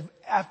Jesus,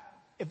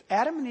 if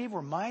Adam and Eve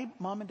were my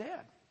mom and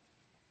dad,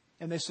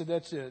 and they said,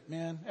 that's it,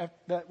 man,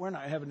 that we're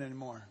not having it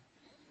anymore.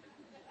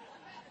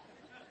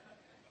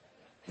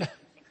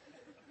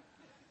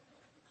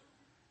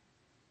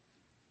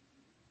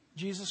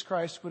 Jesus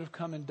Christ would have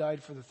come and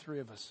died for the three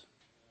of us.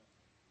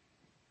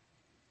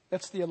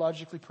 That's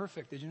theologically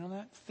perfect. Did you know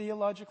that?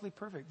 Theologically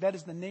perfect. That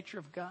is the nature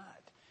of God.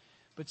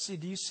 But see,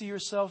 do you see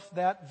yourself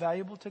that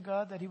valuable to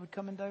God that He would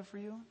come and die for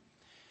you?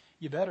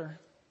 You better.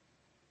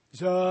 You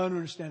say, oh, I don't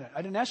understand it.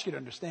 I didn't ask you to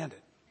understand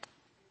it.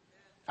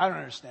 I don't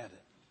understand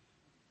it.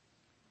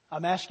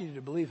 I'm asking you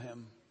to believe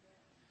Him.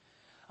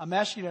 I'm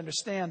asking you to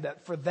understand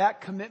that for that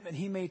commitment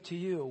He made to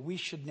you, we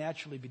should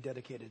naturally be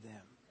dedicated to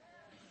Him.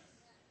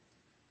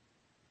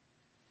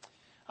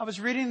 I was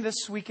reading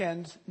this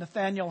weekend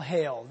Nathaniel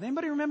Hale.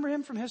 Anybody remember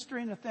him from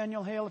history,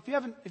 Nathaniel Hale? If you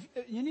haven't,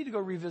 you need to go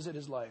revisit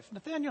his life.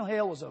 Nathaniel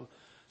Hale was a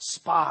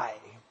spy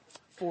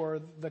for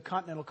the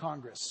Continental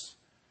Congress.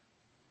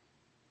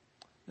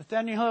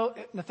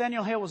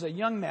 Nathaniel Hale was a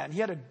young man. He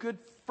had a good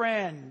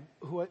friend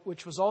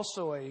which was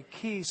also a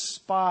key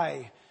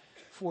spy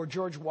for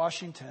George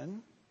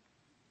Washington,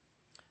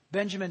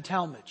 Benjamin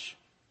Talmadge.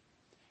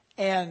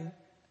 And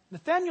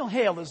Nathaniel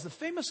Hale is the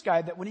famous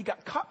guy that when he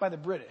got caught by the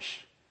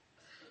British,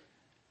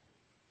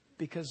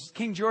 because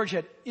King George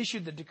had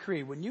issued the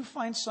decree, when you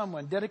find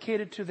someone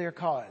dedicated to their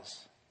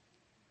cause,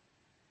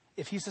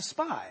 if he's a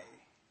spy,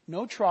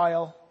 no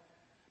trial,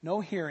 no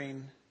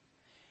hearing,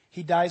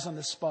 he dies on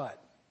the spot.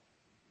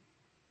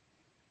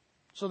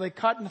 So they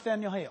caught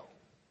Nathaniel Hale,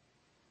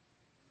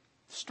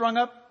 strung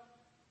up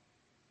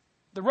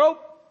the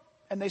rope,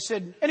 and they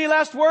said, any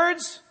last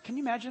words? Can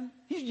you imagine?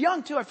 He's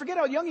young too. I forget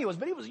how young he was,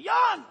 but he was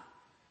young.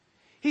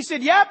 He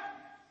said, yep.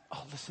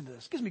 Oh, listen to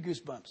this. Gives me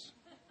goosebumps.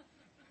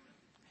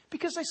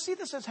 Because I see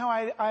this as how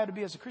I ought to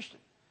be as a Christian.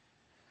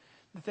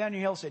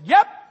 Nathaniel Hale said,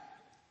 yep.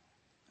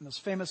 And those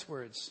famous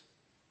words.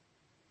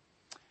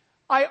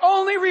 I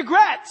only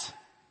regret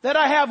that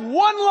I have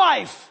one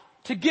life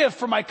to give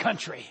for my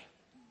country.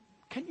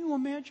 Can you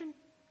imagine?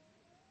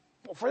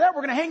 Well, for that,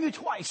 we're going to hang you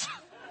twice.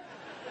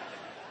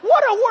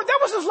 What a word. That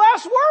was his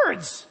last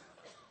words.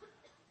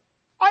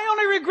 I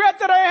only regret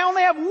that I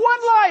only have one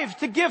life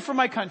to give for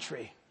my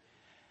country.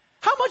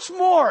 How much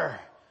more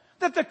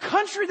that the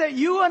country that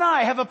you and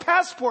I have a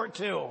passport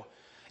to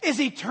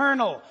is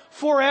eternal,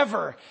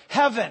 forever,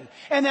 heaven.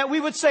 And that we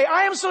would say,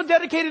 I am so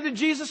dedicated to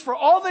Jesus for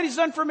all that he's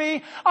done for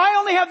me. I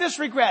only have this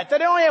regret,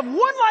 that I only have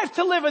one life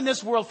to live in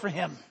this world for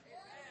him.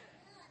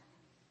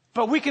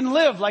 But we can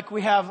live like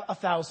we have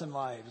 1,000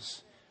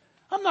 lives.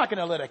 I'm not going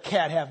to let a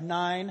cat have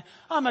 9.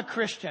 I'm a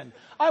Christian.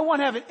 I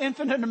want to have an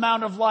infinite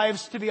amount of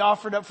lives to be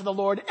offered up for the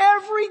Lord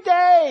every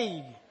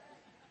day.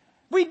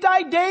 We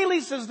die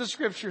daily, says the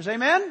scriptures.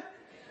 Amen?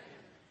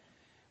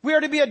 We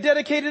are to be a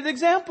dedicated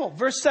example.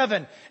 Verse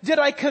 7. Did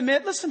I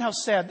commit? Listen how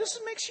sad. This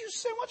makes you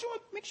say, what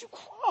makes you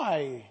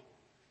cry?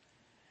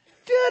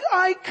 Did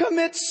I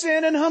commit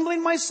sin in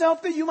humbling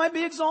myself that you might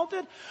be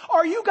exalted?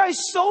 Are you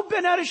guys so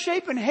bent out of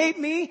shape and hate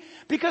me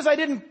because I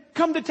didn't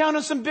come to town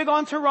in some big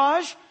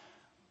entourage?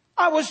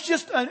 I was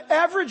just an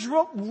average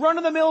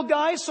run-of-the-mill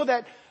guy so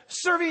that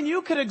serving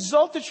you could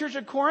exalt the church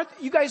at Corinth.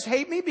 You guys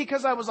hate me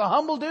because I was a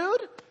humble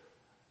dude?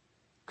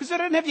 Because I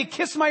didn't have you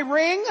kiss my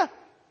ring?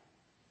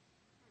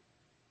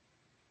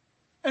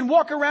 And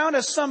walk around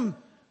as some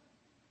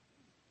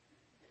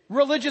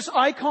religious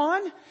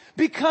icon?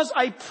 Because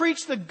I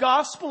preached the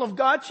gospel of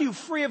God to you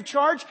free of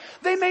charge?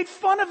 They made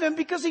fun of him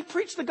because he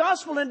preached the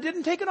gospel and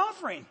didn't take an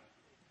offering.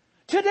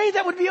 Today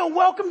that would be a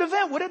welcomed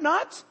event, would it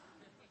not?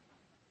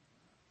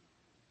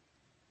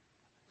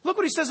 Look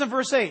what he says in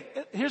verse 8.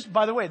 Here's,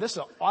 by the way, this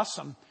is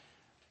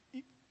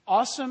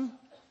awesome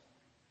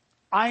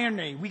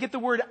irony. We get the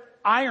word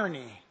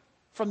irony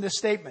from this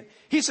statement.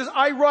 He says,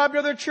 I robbed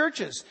other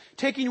churches,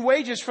 taking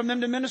wages from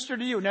them to minister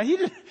to you. Now, he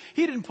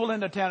didn't pull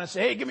into town and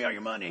say, hey, give me all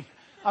your money.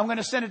 I'm going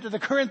to send it to the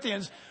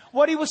Corinthians.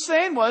 What he was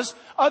saying was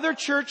other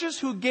churches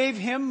who gave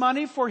him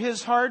money for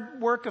his hard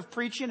work of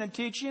preaching and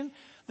teaching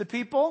the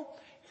people.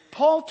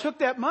 Paul took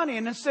that money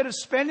and instead of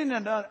spending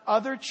it on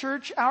other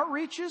church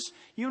outreaches,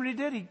 you know what he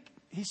did?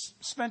 He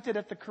spent it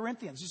at the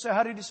Corinthians. You say,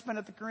 how did he spend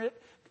it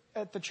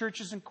at the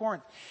churches in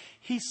Corinth?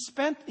 He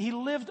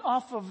lived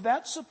off of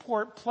that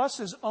support plus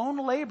his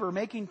own labor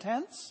making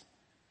tents.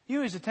 You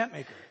know, he's a tent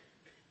maker.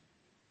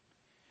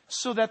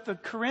 So that the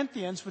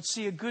Corinthians would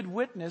see a good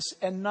witness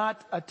and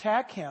not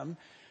attack him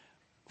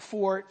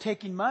for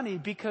taking money,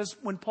 because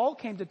when Paul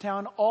came to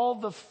town, all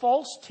the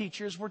false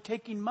teachers were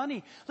taking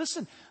money.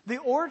 Listen, the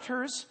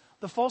orators,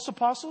 the false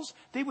apostles,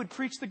 they would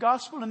preach the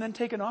gospel and then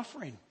take an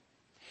offering.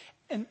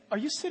 And are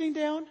you sitting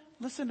down?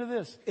 Listen to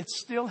this. It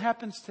still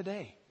happens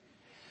today.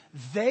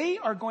 They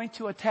are going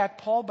to attack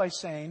Paul by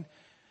saying,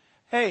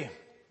 hey,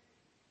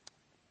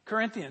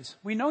 Corinthians,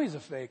 we know he's a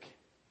fake.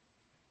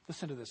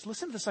 Listen to this.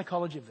 Listen to the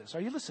psychology of this.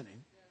 Are you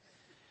listening?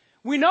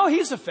 We know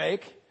he's a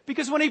fake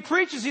because when he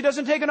preaches, he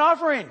doesn't take an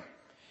offering.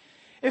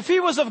 If he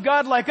was of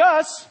God like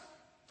us,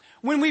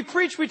 when we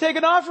preach, we take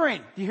an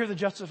offering. Do you hear the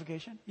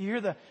justification? Do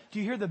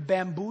you hear the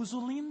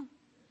bamboozling?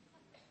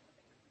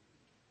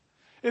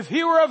 If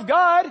he were of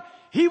God,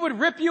 he would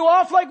rip you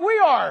off like we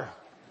are.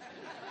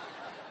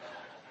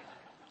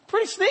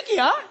 Pretty sneaky,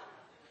 huh?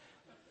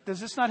 Does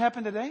this not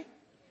happen today?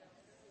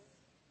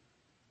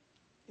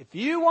 If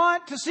you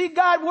want to see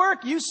God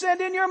work, you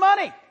send in your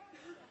money.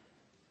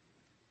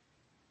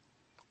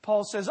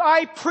 Paul says,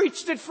 I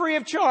preached it free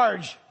of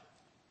charge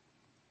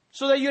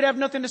so that you'd have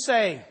nothing to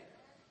say.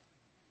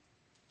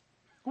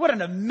 What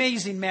an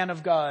amazing man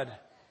of God.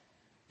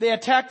 They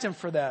attacked him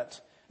for that.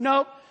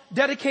 No,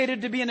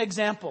 dedicated to be an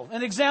example.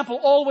 An example,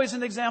 always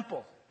an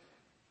example.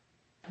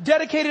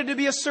 Dedicated to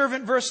be a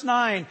servant, verse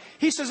 9.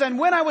 He says, and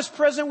when I was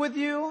present with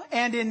you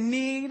and in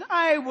need,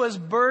 I was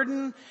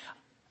burdened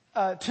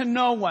to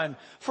no one.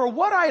 For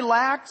what I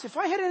lacked, if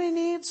I had any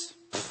needs,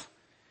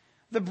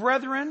 the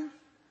brethren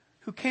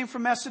who came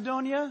from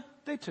Macedonia,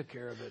 they took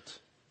care of it.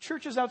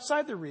 Churches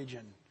outside the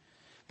region.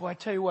 Boy, I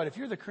tell you what, if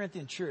you're the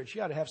Corinthian church,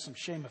 you ought to have some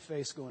shame of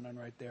face going on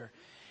right there.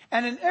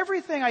 And in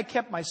everything I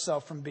kept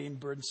myself from being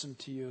burdensome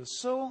to you.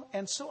 So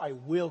I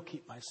will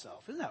keep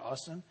myself. Isn't that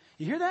awesome?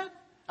 You hear that?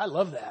 I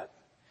love that.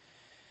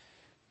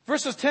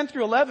 Verses 10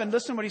 through 11,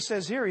 listen what he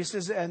says here. He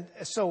says, and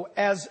so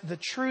as the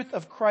truth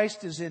of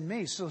Christ is in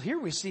me. So here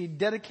we see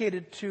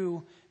dedicated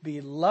to be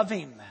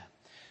loving.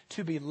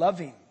 To be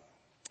loving.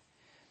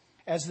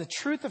 As the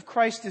truth of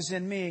Christ is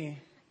in me,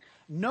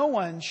 no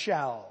one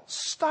shall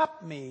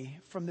stop me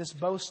from this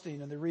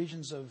boasting in the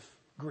regions of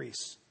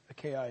Greece,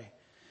 Achaia.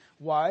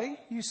 Why,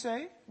 you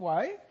say?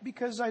 Why?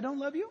 Because I don't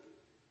love you?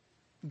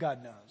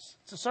 God knows.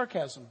 It's a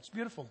sarcasm. It's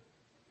beautiful.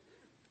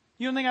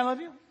 You don't think I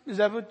love you? Is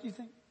that what you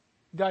think?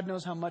 God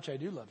knows how much I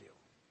do love you.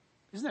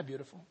 Isn't that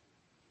beautiful?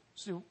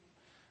 So,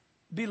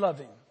 be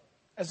loving.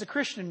 As a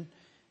Christian,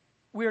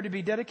 we are to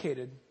be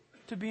dedicated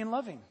to being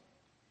loving.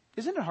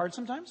 Isn't it hard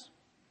sometimes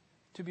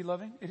to be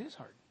loving? It is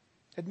hard.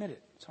 Admit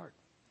it. It's hard.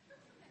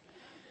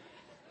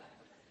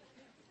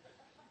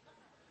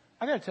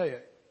 I got to tell you,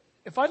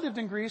 if I lived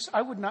in Greece,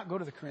 I would not go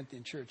to the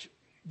Corinthian church.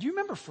 Do you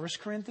remember 1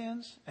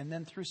 Corinthians and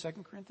then through 2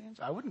 Corinthians?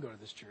 I wouldn't go to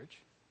this church.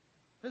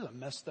 This is a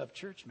messed up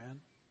church,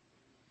 man.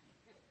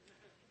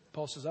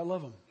 Paul says, I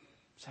love him.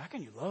 So how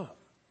can you love him?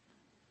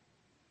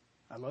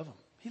 I love him.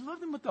 He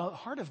loved him with the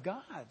heart of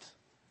God.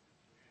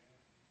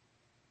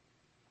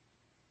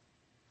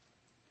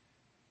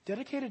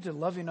 Dedicated to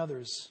loving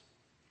others.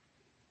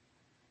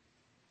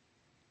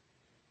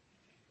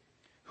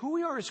 Who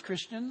we are as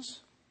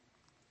Christians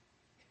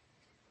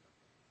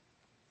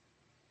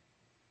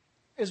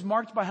is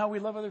marked by how we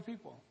love other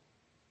people.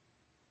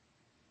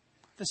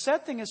 The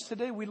sad thing is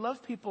today we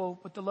love people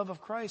with the love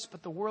of Christ,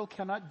 but the world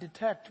cannot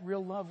detect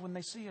real love when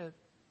they see it.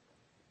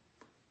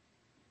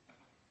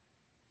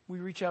 We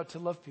reach out to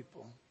love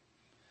people.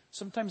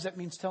 Sometimes that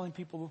means telling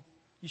people,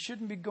 you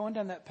shouldn't be going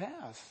down that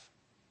path.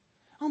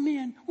 Oh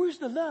man, where's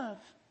the love?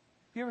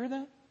 You ever heard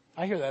that?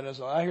 I hear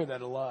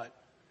that a lot.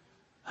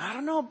 I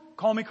don't know,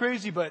 call me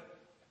crazy, but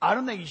I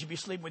don't think you should be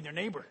sleeping with your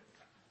neighbor.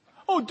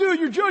 Oh dude,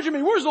 you're judging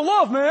me. Where's the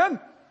love, man?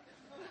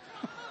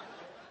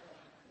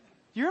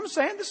 You hear what I'm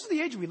saying? This is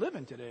the age we live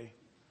in today.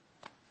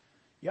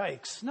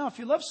 Yikes. No, if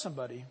you love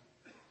somebody,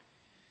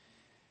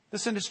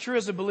 listen, it's true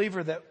as a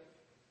believer that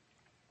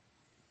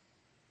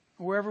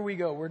wherever we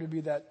go, we're to be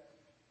that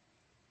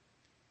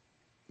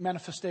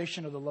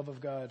manifestation of the love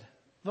of God.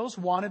 Those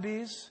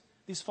wannabes,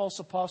 these false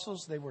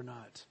apostles, they were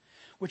not.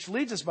 Which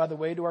leads us, by the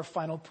way, to our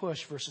final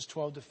push, verses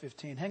 12 to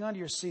 15. Hang on to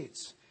your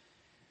seats.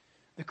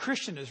 The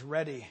Christian is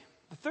ready.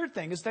 The third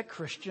thing is that the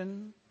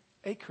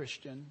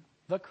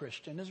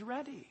Christian is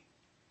ready.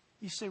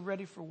 You say,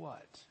 ready for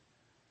what?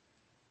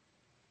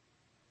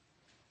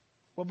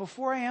 Well,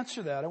 before I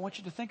answer that, I want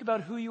you to think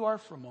about who you are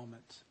for a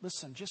moment.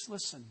 Listen, just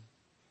listen.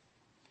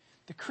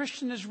 The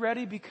Christian is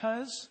ready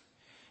because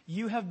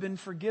you have been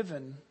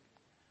forgiven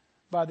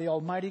by the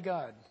Almighty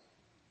God.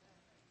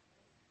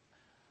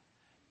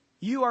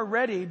 You are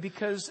ready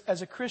because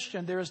as a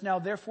Christian, there is now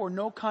therefore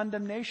no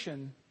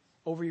condemnation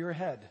over your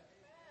head.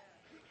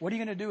 What are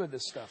you going to do with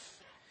this stuff?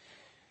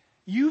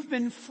 You've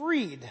been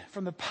freed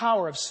from the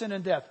power of sin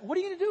and death. What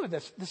are you going to do with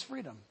this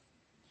freedom?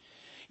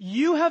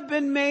 You have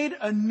been made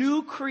a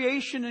new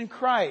creation in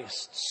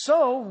Christ.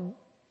 So,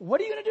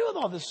 what are you going to do with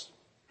all this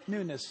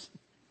newness?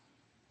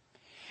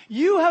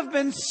 You have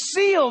been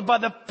sealed by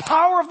the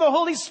power of the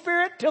Holy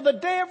Spirit till the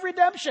day of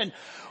redemption.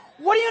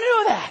 What are you going to do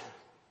with that?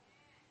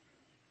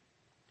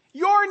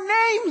 Your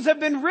names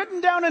have been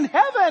written down in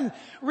heaven,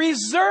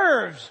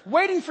 reserved,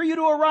 waiting for you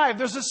to arrive.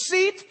 There's a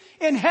seat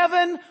in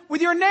heaven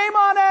with your name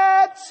on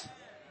it.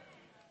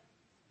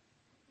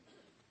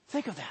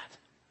 Think of that.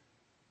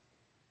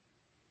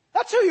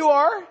 That's who you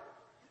are.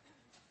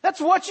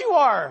 That's what you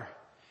are.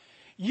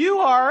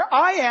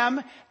 I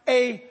am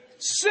a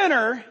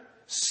sinner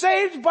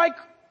saved by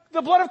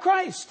the blood of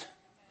Christ.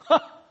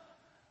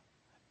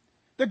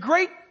 The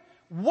great,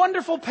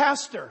 wonderful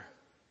pastor,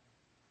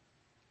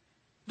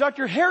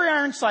 Dr. Harry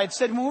Ironside,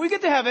 said when we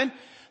get to heaven,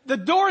 the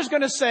door is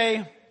going to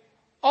say,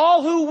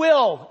 all who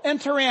will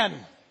enter in.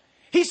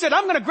 He said,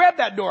 I'm going to grab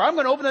that door. I'm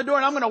going to open the door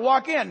and I'm going to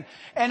walk in.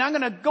 And I'm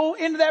going to go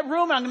into that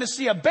room and I'm going to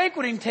see a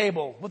banqueting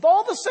table with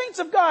all the saints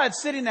of God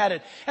sitting at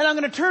it. And I'm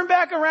going to turn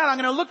back around. I'm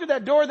going to look at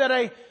that door that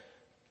I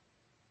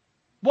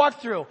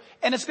walked through.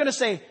 And it's going to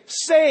say,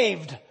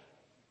 saved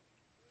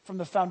from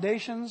the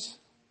foundations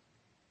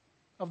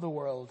of the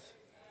world.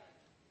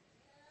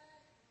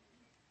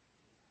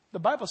 The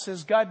Bible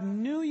says God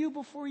knew you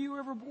before you were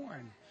ever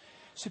born.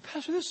 Say,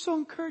 Pastor, this is so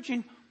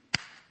encouraging.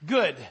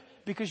 Good,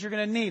 because you're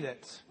going to need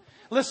it.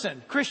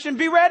 Listen, Christian,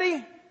 be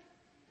ready,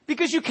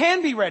 because you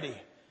can be ready.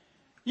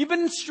 You've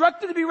been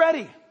instructed to be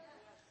ready.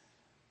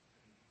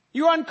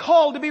 You're on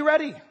call to be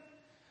ready.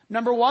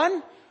 Number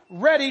one,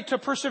 ready to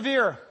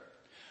persevere.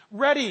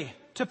 Ready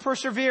to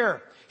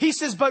persevere. He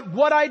says, but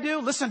what I do,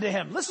 listen to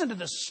him. Listen to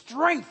the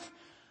strength.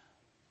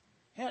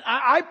 And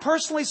I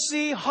personally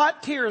see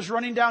hot tears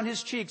running down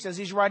his cheeks as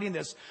he's writing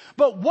this.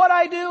 But what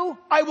I do,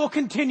 I will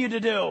continue to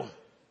do.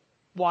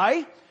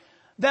 Why?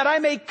 That I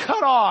may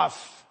cut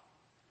off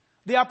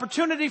the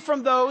opportunity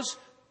from those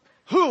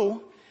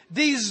who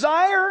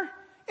desire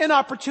an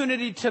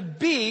opportunity to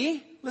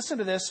be, listen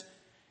to this,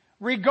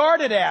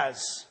 regarded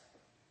as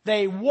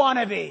they want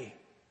to be.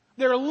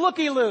 They're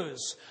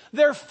looky-loos.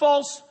 They're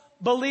false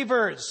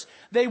believers.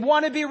 They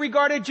want to be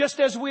regarded just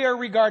as we are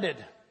regarded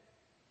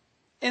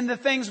in the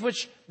things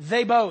which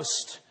they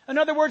boast. In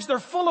other words, they're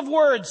full of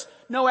words,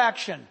 no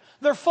action.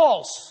 They're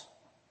false.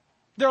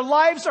 Their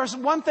lives are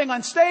one thing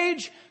on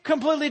stage,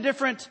 completely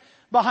different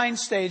behind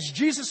stage.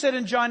 Jesus said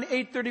in John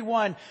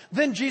 8:31,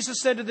 then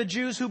Jesus said to the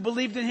Jews who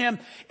believed in him,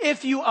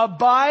 if you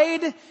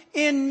abide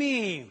in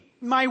me,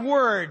 my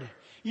word,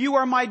 you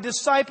are my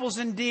disciples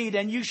indeed,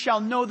 and you shall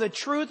know the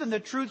truth, and the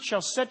truth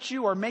shall set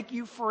you or make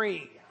you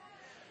free.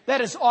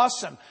 That is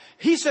awesome.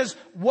 He says,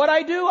 what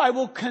I do, I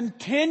will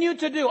continue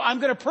to do. I'm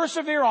going to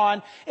persevere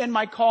on in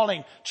my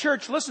calling.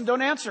 Church, listen,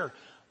 don't answer.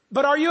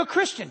 But are you a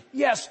Christian?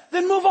 Yes.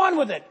 Then move on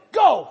with it.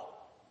 Go.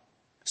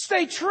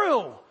 Stay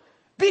true.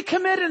 Be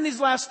committed in these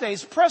last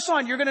days. Press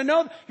on. You're going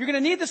to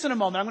need this in a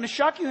moment. I'm going to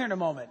shock you here in a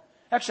moment.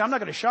 Actually, I'm not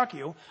going to shock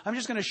you. I'm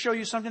just going to show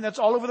you something that's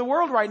all over the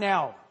world right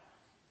now.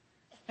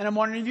 And I'm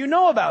wondering if you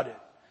know about it.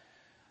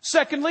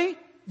 Secondly,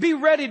 be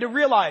ready to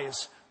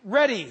realize.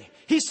 Ready.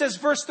 He says,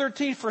 verse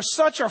 13, for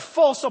such are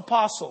false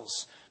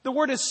apostles. The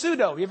word is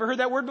pseudo. You ever heard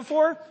that word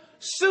before?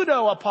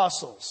 Pseudo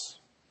apostles.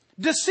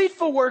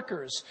 Deceitful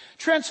workers,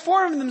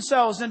 transforming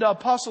themselves into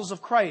apostles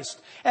of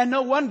Christ. And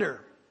no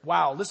wonder.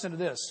 Wow, listen to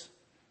this.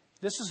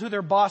 This is who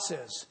their boss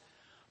is.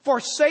 For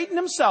Satan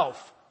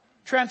himself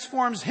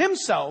transforms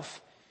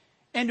himself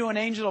into an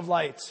angel of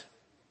light.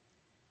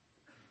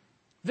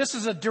 This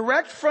is a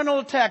direct frontal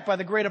attack by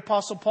the great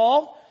apostle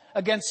Paul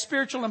against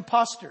spiritual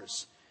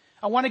imposters.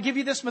 I want to give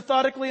you this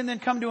methodically and then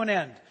come to an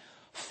end.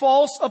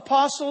 False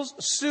apostles,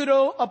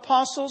 pseudo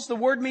apostles. The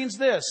word means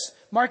this.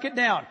 Mark it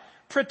down.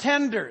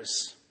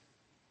 Pretenders.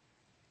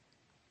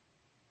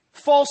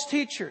 False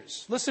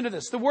teachers. Listen to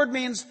this. The word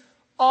means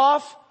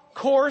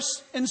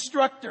off-course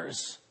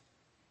instructors.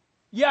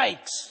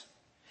 Yikes.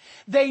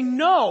 They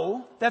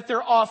know that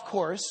they're off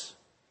course.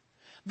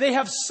 They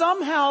have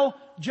somehow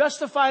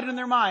justified it in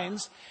their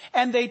minds,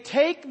 and they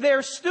take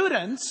their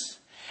students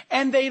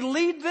and they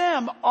lead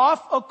them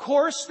off a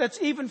course that's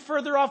even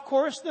further off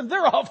course than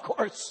they're off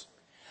course.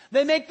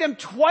 They make them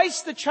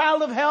twice the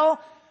child of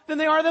hell than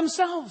they are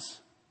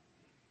themselves.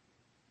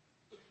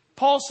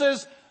 Paul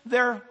says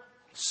they're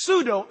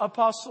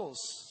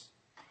pseudo-apostles.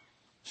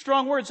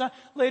 Strong words, huh?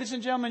 Ladies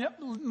and gentlemen,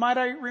 might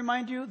I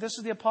remind you, this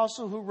is the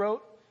apostle who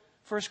wrote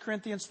 1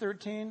 Corinthians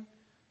 13.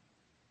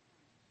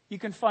 You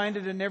can find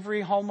it in every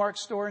Hallmark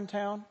store in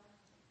town.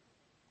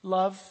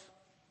 Love.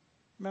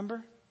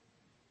 Remember?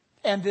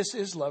 And this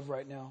is love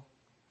right now.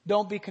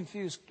 Don't be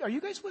confused. Are you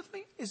guys with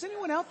me? Is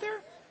anyone out there?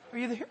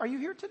 Are you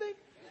here today?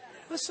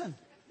 Listen.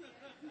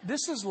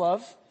 This is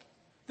love.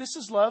 This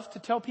is love to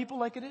tell people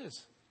like it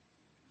is.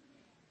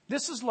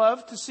 This is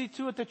love to see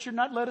to it that you're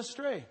not led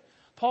astray.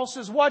 Paul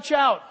says, watch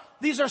out.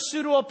 These are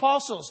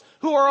pseudo-apostles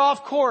who are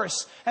off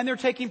course, and they're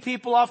taking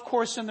people off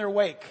course in their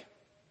wake.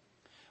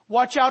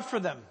 Watch out for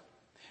them.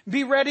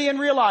 Be ready and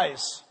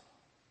realize.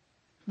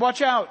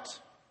 Watch out.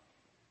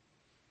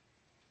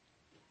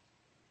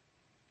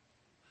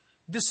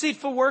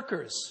 Deceitful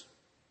workers.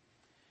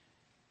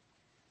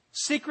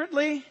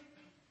 Secretly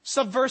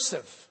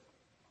subversive.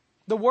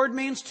 The word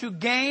means to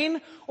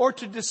gain or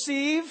to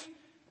deceive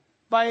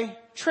by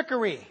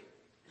trickery.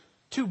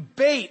 To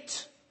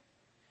bait.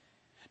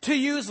 To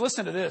use,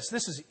 listen to this.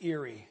 This is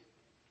eerie.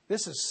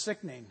 This is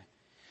sickening.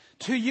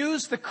 To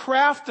use the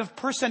craft of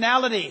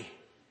personality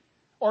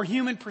or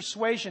human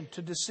persuasion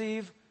to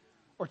deceive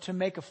or to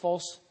make a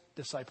false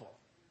disciple.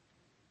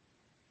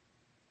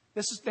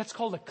 That's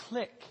called a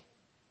clique.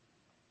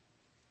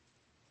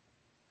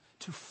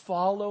 To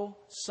follow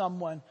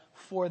someone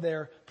for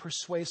their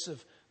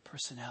persuasive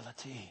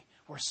personality.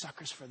 We're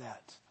suckers for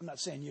that. I'm not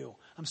saying you.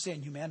 I'm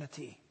saying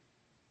humanity.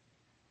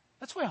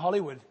 That's why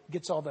Hollywood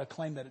gets all the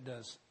acclaim that it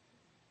does.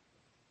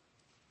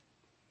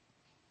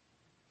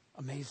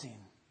 Amazing.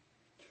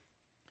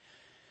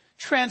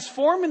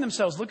 Transforming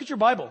themselves. Look at your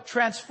Bible.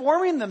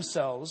 Transforming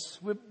themselves.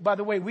 By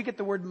the way, we get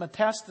the word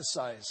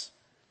metastasize.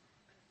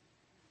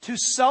 To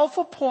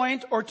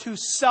self-appoint or to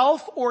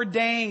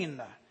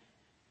self-ordain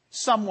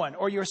someone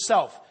or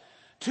yourself.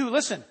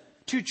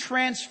 To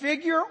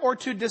transfigure or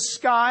to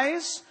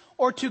disguise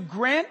or to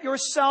grant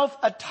yourself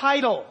a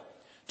title.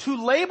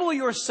 To label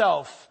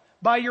yourself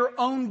by your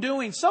own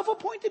doing.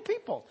 Self-appointed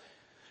people.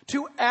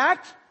 To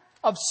act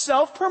of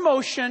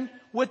self-promotion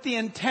with the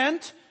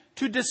intent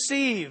to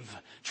deceive.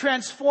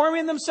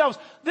 Transforming themselves.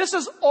 This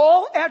is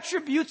all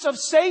attributes of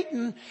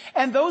Satan.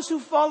 And those who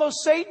follow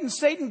Satan,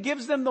 Satan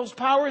gives them those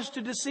powers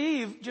to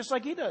deceive just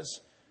like he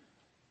does.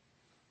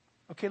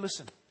 Okay,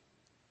 listen.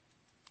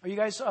 Are you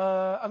guys,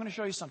 I'm going to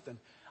show you something.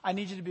 I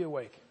need you to be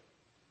awake.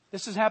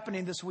 This is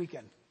happening this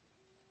weekend.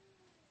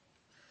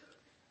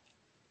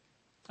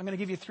 I'm going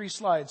to give you 3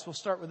 slides. We'll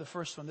start with the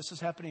first one. This is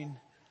happening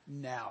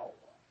now.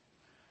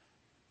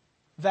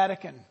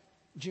 Vatican,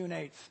 June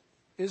 8th.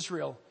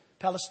 Israel,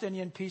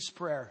 Palestinian peace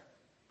prayer.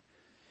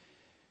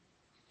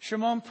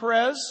 Shimon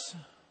Peres,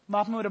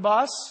 Mahmoud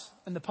Abbas,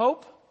 and the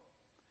Pope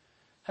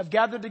have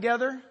gathered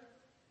together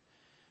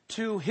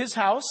to his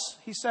house,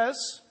 he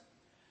says,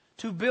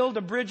 to build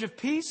a bridge of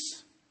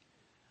peace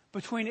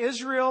between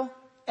Israel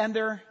and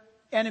their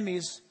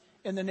enemies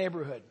in the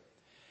neighborhood.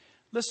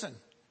 Listen,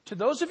 to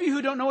those of you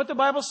who don't know what the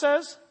Bible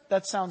says,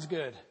 that sounds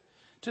good.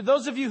 To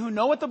those of you who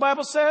know what the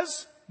Bible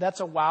says, that's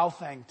a wow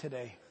thing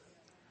today.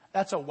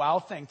 That's a wow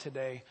thing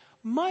today.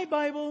 My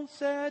Bible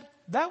said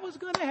that was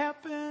going to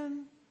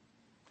happen.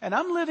 And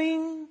I'm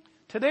living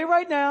today,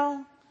 right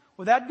now,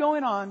 with that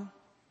going on.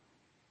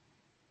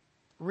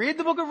 Read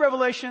the book of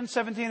Revelation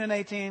 17 and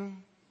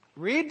 18.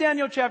 Read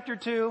Daniel chapter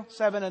 2,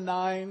 7 and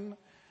 9.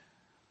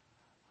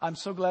 I'm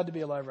so glad to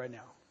be alive right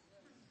now.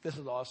 This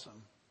is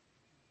awesome.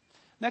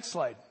 Next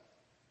slide.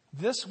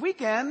 This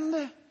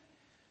weekend,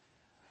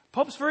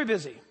 Pope's very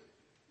busy.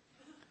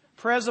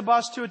 Perez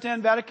Abbas to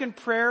attend Vatican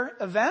prayer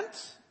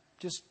event.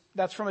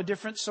 That's from a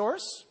different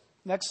source.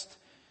 Next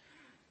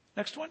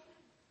one.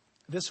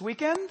 This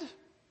weekend,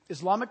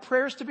 Islamic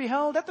prayers to be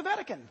held at the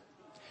Vatican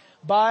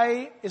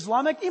by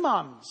Islamic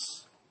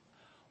imams.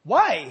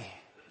 Why?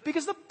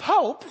 Because the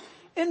Pope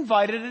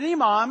invited an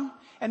imam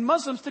and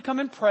Muslims to come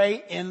and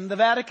pray in the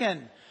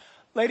Vatican.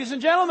 Ladies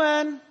and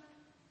gentlemen,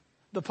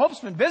 the Pope's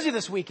been busy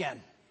this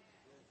weekend.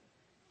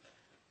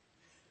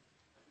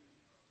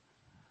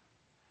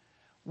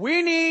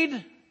 We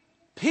need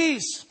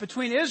peace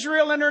between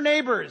Israel and her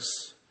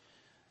neighbors.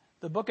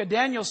 The book of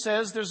Daniel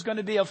says there's going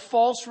to be a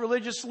false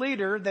religious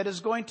leader that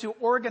is going to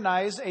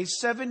organize a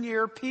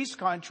 7-year peace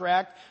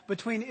contract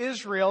between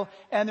Israel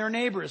and their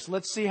neighbors.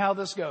 Let's see how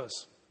this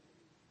goes.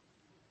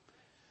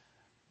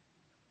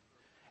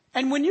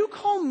 And when you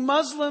call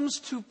Muslims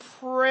to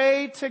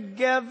pray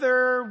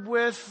together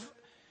with,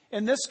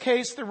 in this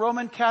case, the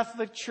Roman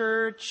Catholic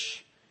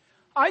Church,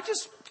 I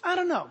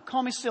don't know,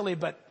 call me silly,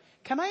 but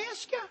can I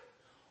ask you,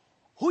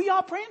 who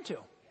y'all praying to?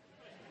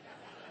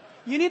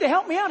 You need to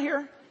help me out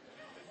here.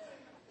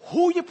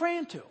 Who you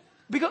praying to?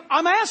 Because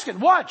I'm asking,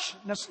 watch.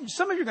 Now,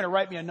 some of you are going to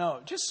write me a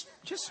note. Just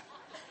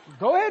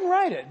go ahead and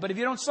write it. But if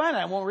you don't sign it,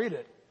 I won't read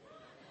it.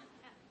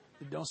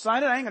 If you don't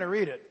sign it, I ain't going to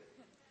read it.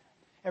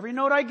 Every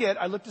note I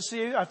get, I look to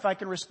see if I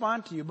can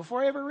respond to you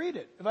before I ever read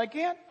it. If I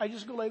can't, I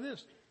just go like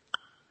this.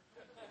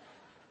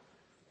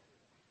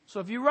 So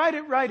if you write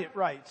it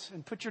right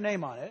and put your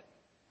name on it.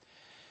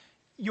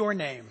 Your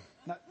name.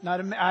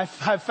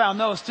 I've found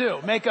those too.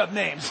 Make up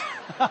names.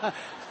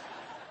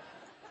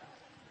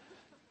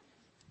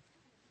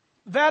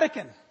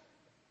 Vatican.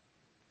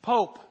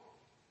 Pope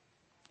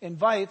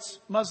invites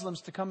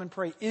Muslims to come and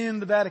pray in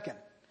the Vatican.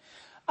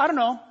 I don't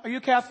know. Are you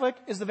Catholic?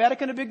 Is the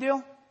Vatican a big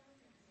deal?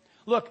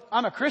 Look,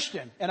 I'm a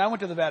Christian and I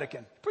went to the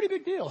Vatican. Pretty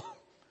big deal.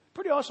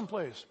 Pretty awesome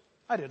place.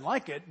 I didn't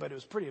like it, but it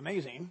was pretty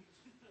amazing.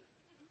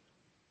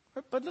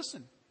 But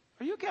listen,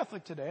 are you a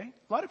Catholic today?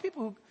 A lot of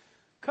people who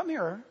come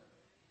here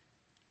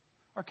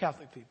are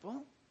Catholic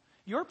people.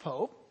 Your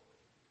Pope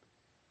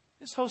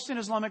is hosting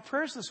Islamic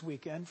prayers this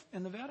weekend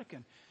in the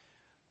Vatican.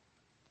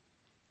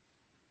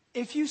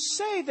 If you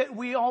say that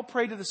we all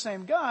pray to the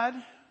same God,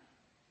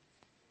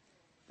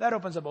 that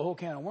opens up a whole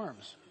can of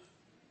worms.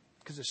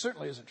 Because it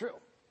certainly isn't true.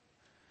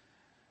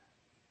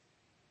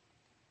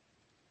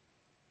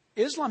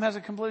 Islam has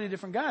a completely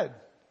different God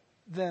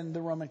than the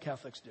Roman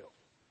Catholics do.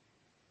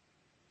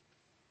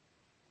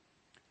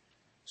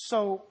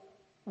 So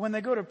when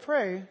they go to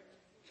pray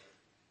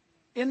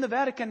in the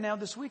Vatican now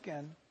this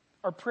weekend,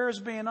 are prayers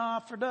being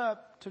offered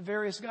up to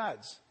various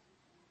gods?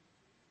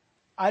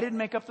 I didn't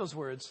make up those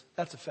words.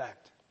 That's a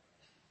fact.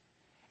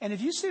 And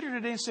if you sit here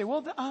today and say,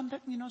 well,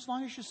 as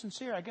long as you're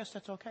sincere, I guess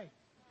that's okay.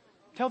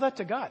 Tell that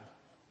to God.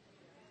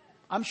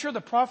 I'm sure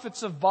the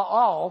prophets of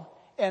Baal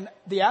and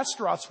the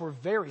Ashtaroths were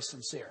very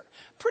sincere.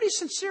 Pretty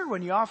sincere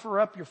when you offer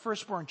up your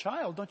firstborn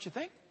child, don't you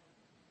think?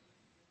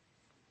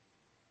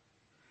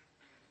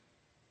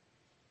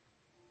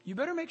 You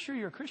better make sure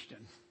you're a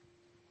Christian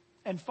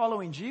and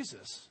following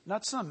Jesus,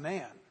 not some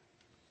man.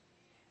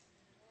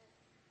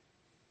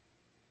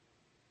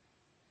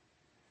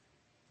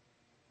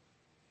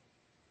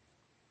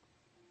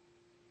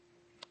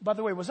 By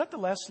the way, was that the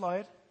last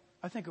slide?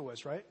 I think it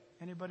was, right?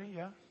 Anybody?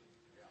 Yeah?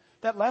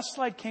 That last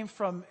slide came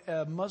from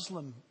a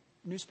Muslim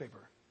newspaper,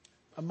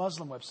 a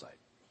Muslim website.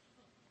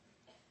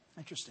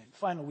 Interesting.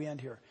 Finally, we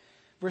end here.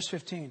 Verse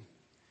 15.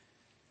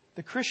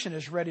 The Christian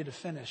is ready to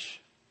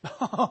finish.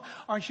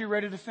 Aren't you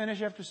ready to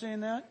finish after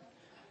seeing that?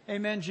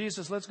 Amen,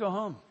 Jesus. Let's go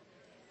home.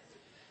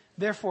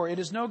 Therefore, it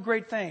is no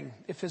great thing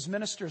if his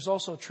ministers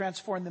also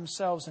transform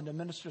themselves into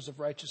ministers of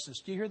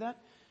righteousness. Do you hear that?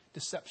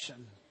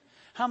 Deception.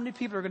 How many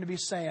people are going to be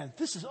saying,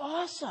 this is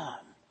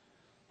awesome.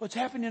 What's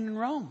happening in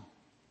Rome?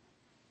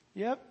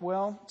 Yep,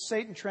 well,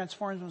 Satan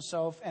transforms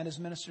himself and his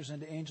ministers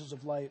into angels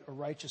of light or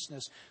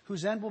righteousness,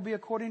 whose end will be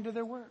according to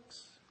their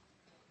works.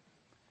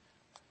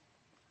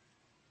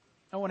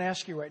 I want to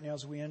ask you right now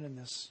as we end in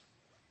this.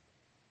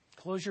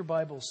 Close your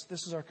Bibles.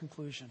 This is our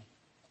conclusion.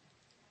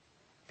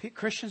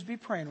 Christians, be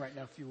praying right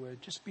now if you would.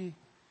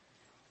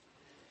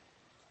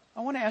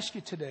 I want to ask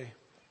you today.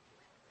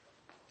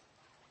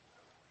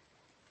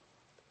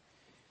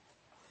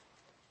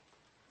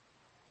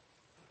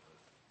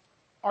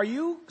 Are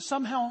you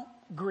somehow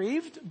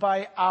grieved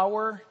by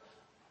our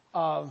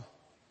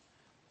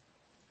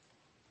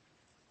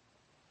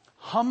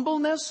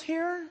humbleness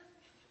here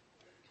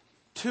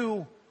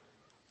to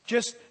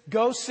just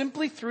go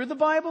simply through the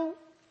Bible,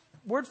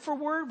 word for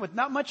word, with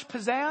not much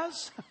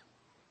pizzazz?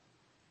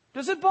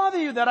 Does it bother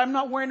you that I'm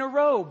not wearing a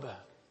robe?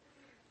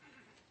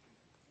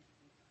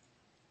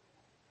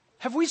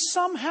 Have we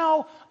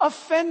somehow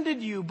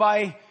offended you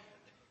by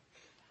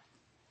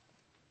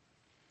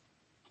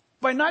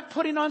not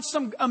putting on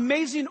some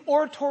amazing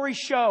oratory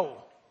show?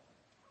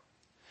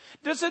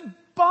 Does it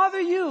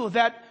bother you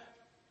that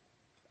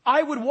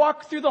I would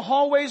walk through the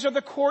hallways or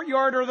the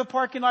courtyard or the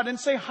parking lot and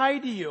say hi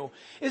to you?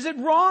 Is it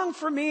wrong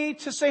for me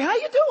to say, how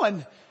you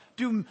doing?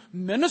 Do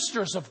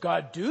ministers of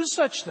God do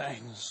such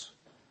things?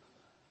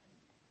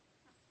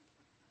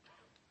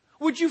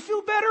 Would you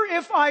feel better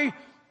if I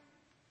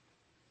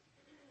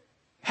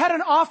had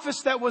an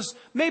office that was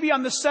maybe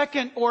on the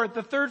second or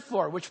the third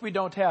floor, which we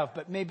don't have,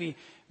 but maybe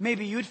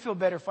you'd feel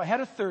better if I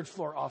had a third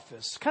floor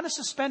office, kind of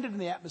suspended in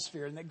the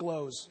atmosphere and it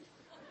glows.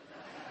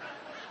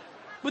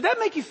 Would that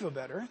make you feel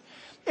better?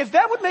 If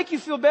that would make you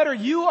feel better,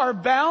 you are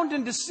bound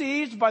and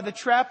deceived by the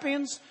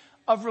trappings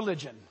of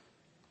religion.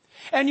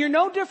 And you're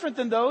no different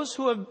than those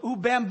who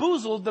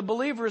bamboozled the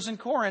believers in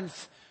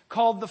Corinth,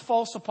 called the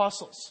false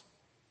apostles.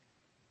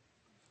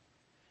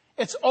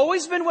 It's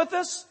always been with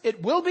us.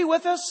 It will be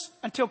with us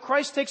until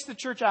Christ takes the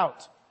church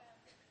out.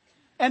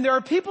 And there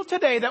are people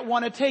today that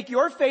want to take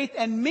your faith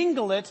and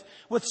mingle it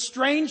with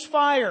strange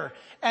fire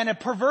and a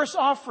perverse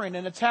offering.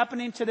 And it's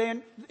happening today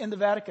in the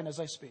Vatican as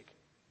I speak.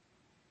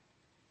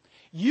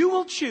 You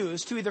will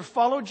choose to either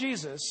follow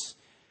Jesus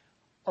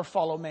or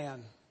follow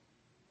man.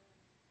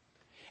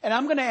 And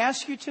I'm going to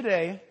ask you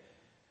today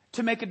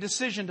to make a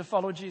decision to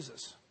follow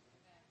Jesus.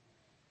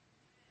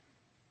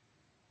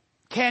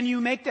 Can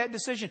you make that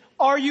decision?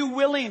 Are you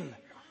willing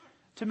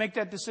to make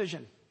that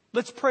decision?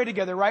 Let's pray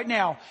together right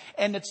now.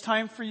 And it's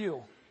time for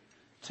you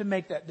to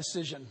make that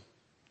decision.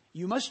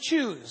 You must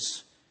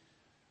choose.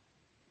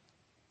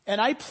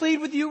 And I plead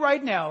with you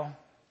right now.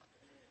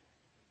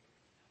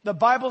 The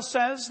Bible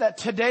says that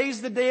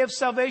today's the day of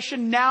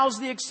salvation. Now's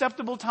the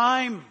acceptable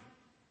time.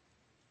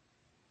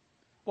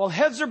 While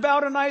heads are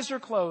bowed and eyes are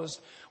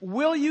closed,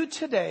 will you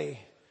today,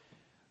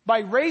 by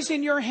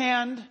raising your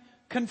hand,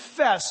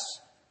 confess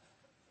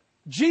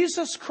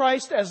Jesus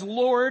Christ as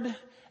Lord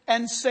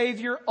and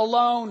Savior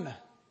alone?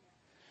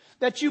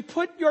 That you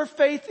put your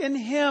faith in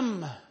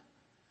Him.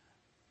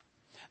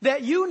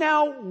 That you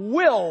now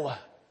will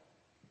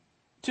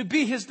to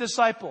be His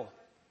disciple.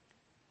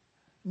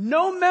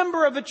 No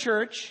member of a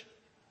church,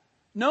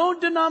 no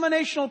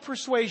denominational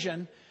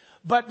persuasion,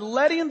 but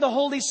letting the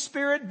Holy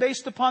Spirit,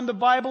 based upon the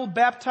Bible,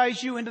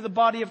 baptize you into the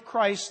body of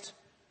Christ,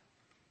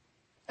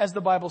 as the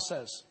Bible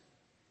says.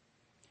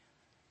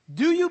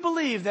 Do you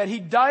believe that He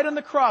died on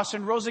the cross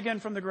and rose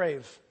again from the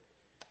grave?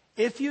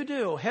 If you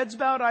do, heads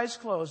bowed, eyes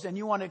closed, and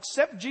you want to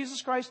accept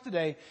Jesus Christ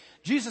today,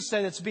 Jesus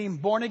said it's being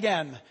born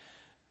again.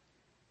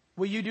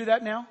 Will you do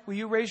that now? Will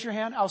you raise your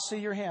hand? I'll see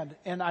your hand.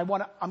 And I'm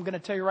going to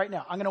tell you right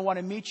now, I'm going to want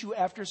to meet you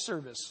after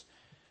service.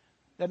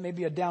 That may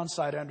be a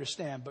downside, I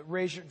understand, but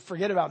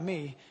forget about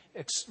me.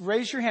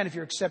 Raise your hand if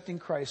you're accepting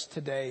Christ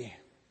today.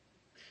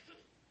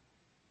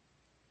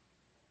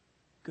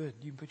 Good.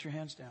 You can put your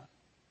hands down.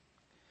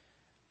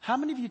 How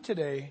many of you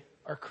today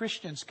are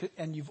Christians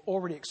and you've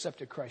already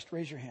accepted Christ?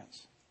 Raise your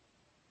hands.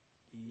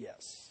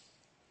 Yes.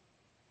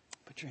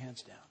 Put your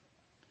hands down.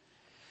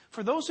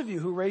 For those of you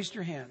who raised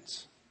your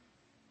hands,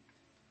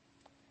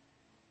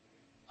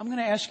 I'm going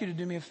to ask you to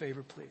do me a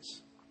favor,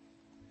 please.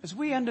 As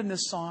we end in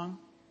this song,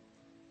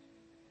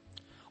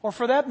 or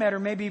for that matter,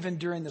 maybe even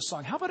during the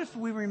song, how about if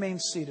we remain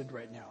seated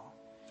right now?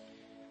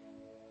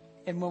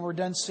 And when we're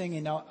done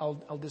singing,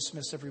 I'll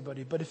dismiss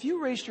everybody. But if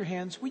you raised your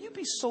hands, will you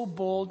be so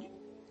bold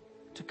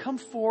to come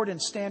forward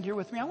and stand here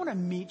with me? I want to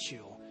meet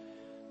you.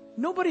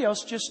 Nobody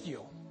else, just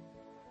you.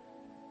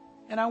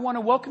 And I want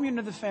to welcome you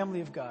into the family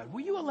of God.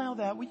 Will you allow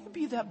that? Will you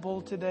be that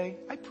bold today?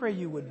 I pray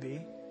you would be.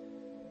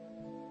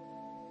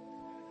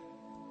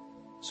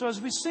 So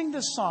as we sing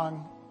this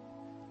song,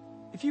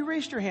 if you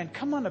raised your hand,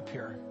 come on up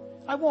here.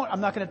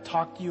 I'm not going to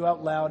talk to you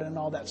out loud and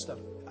all that stuff.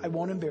 I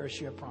won't embarrass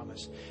you, I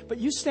promise. But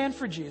you stand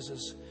for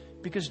Jesus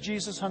because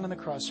Jesus hung on the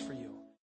cross for you.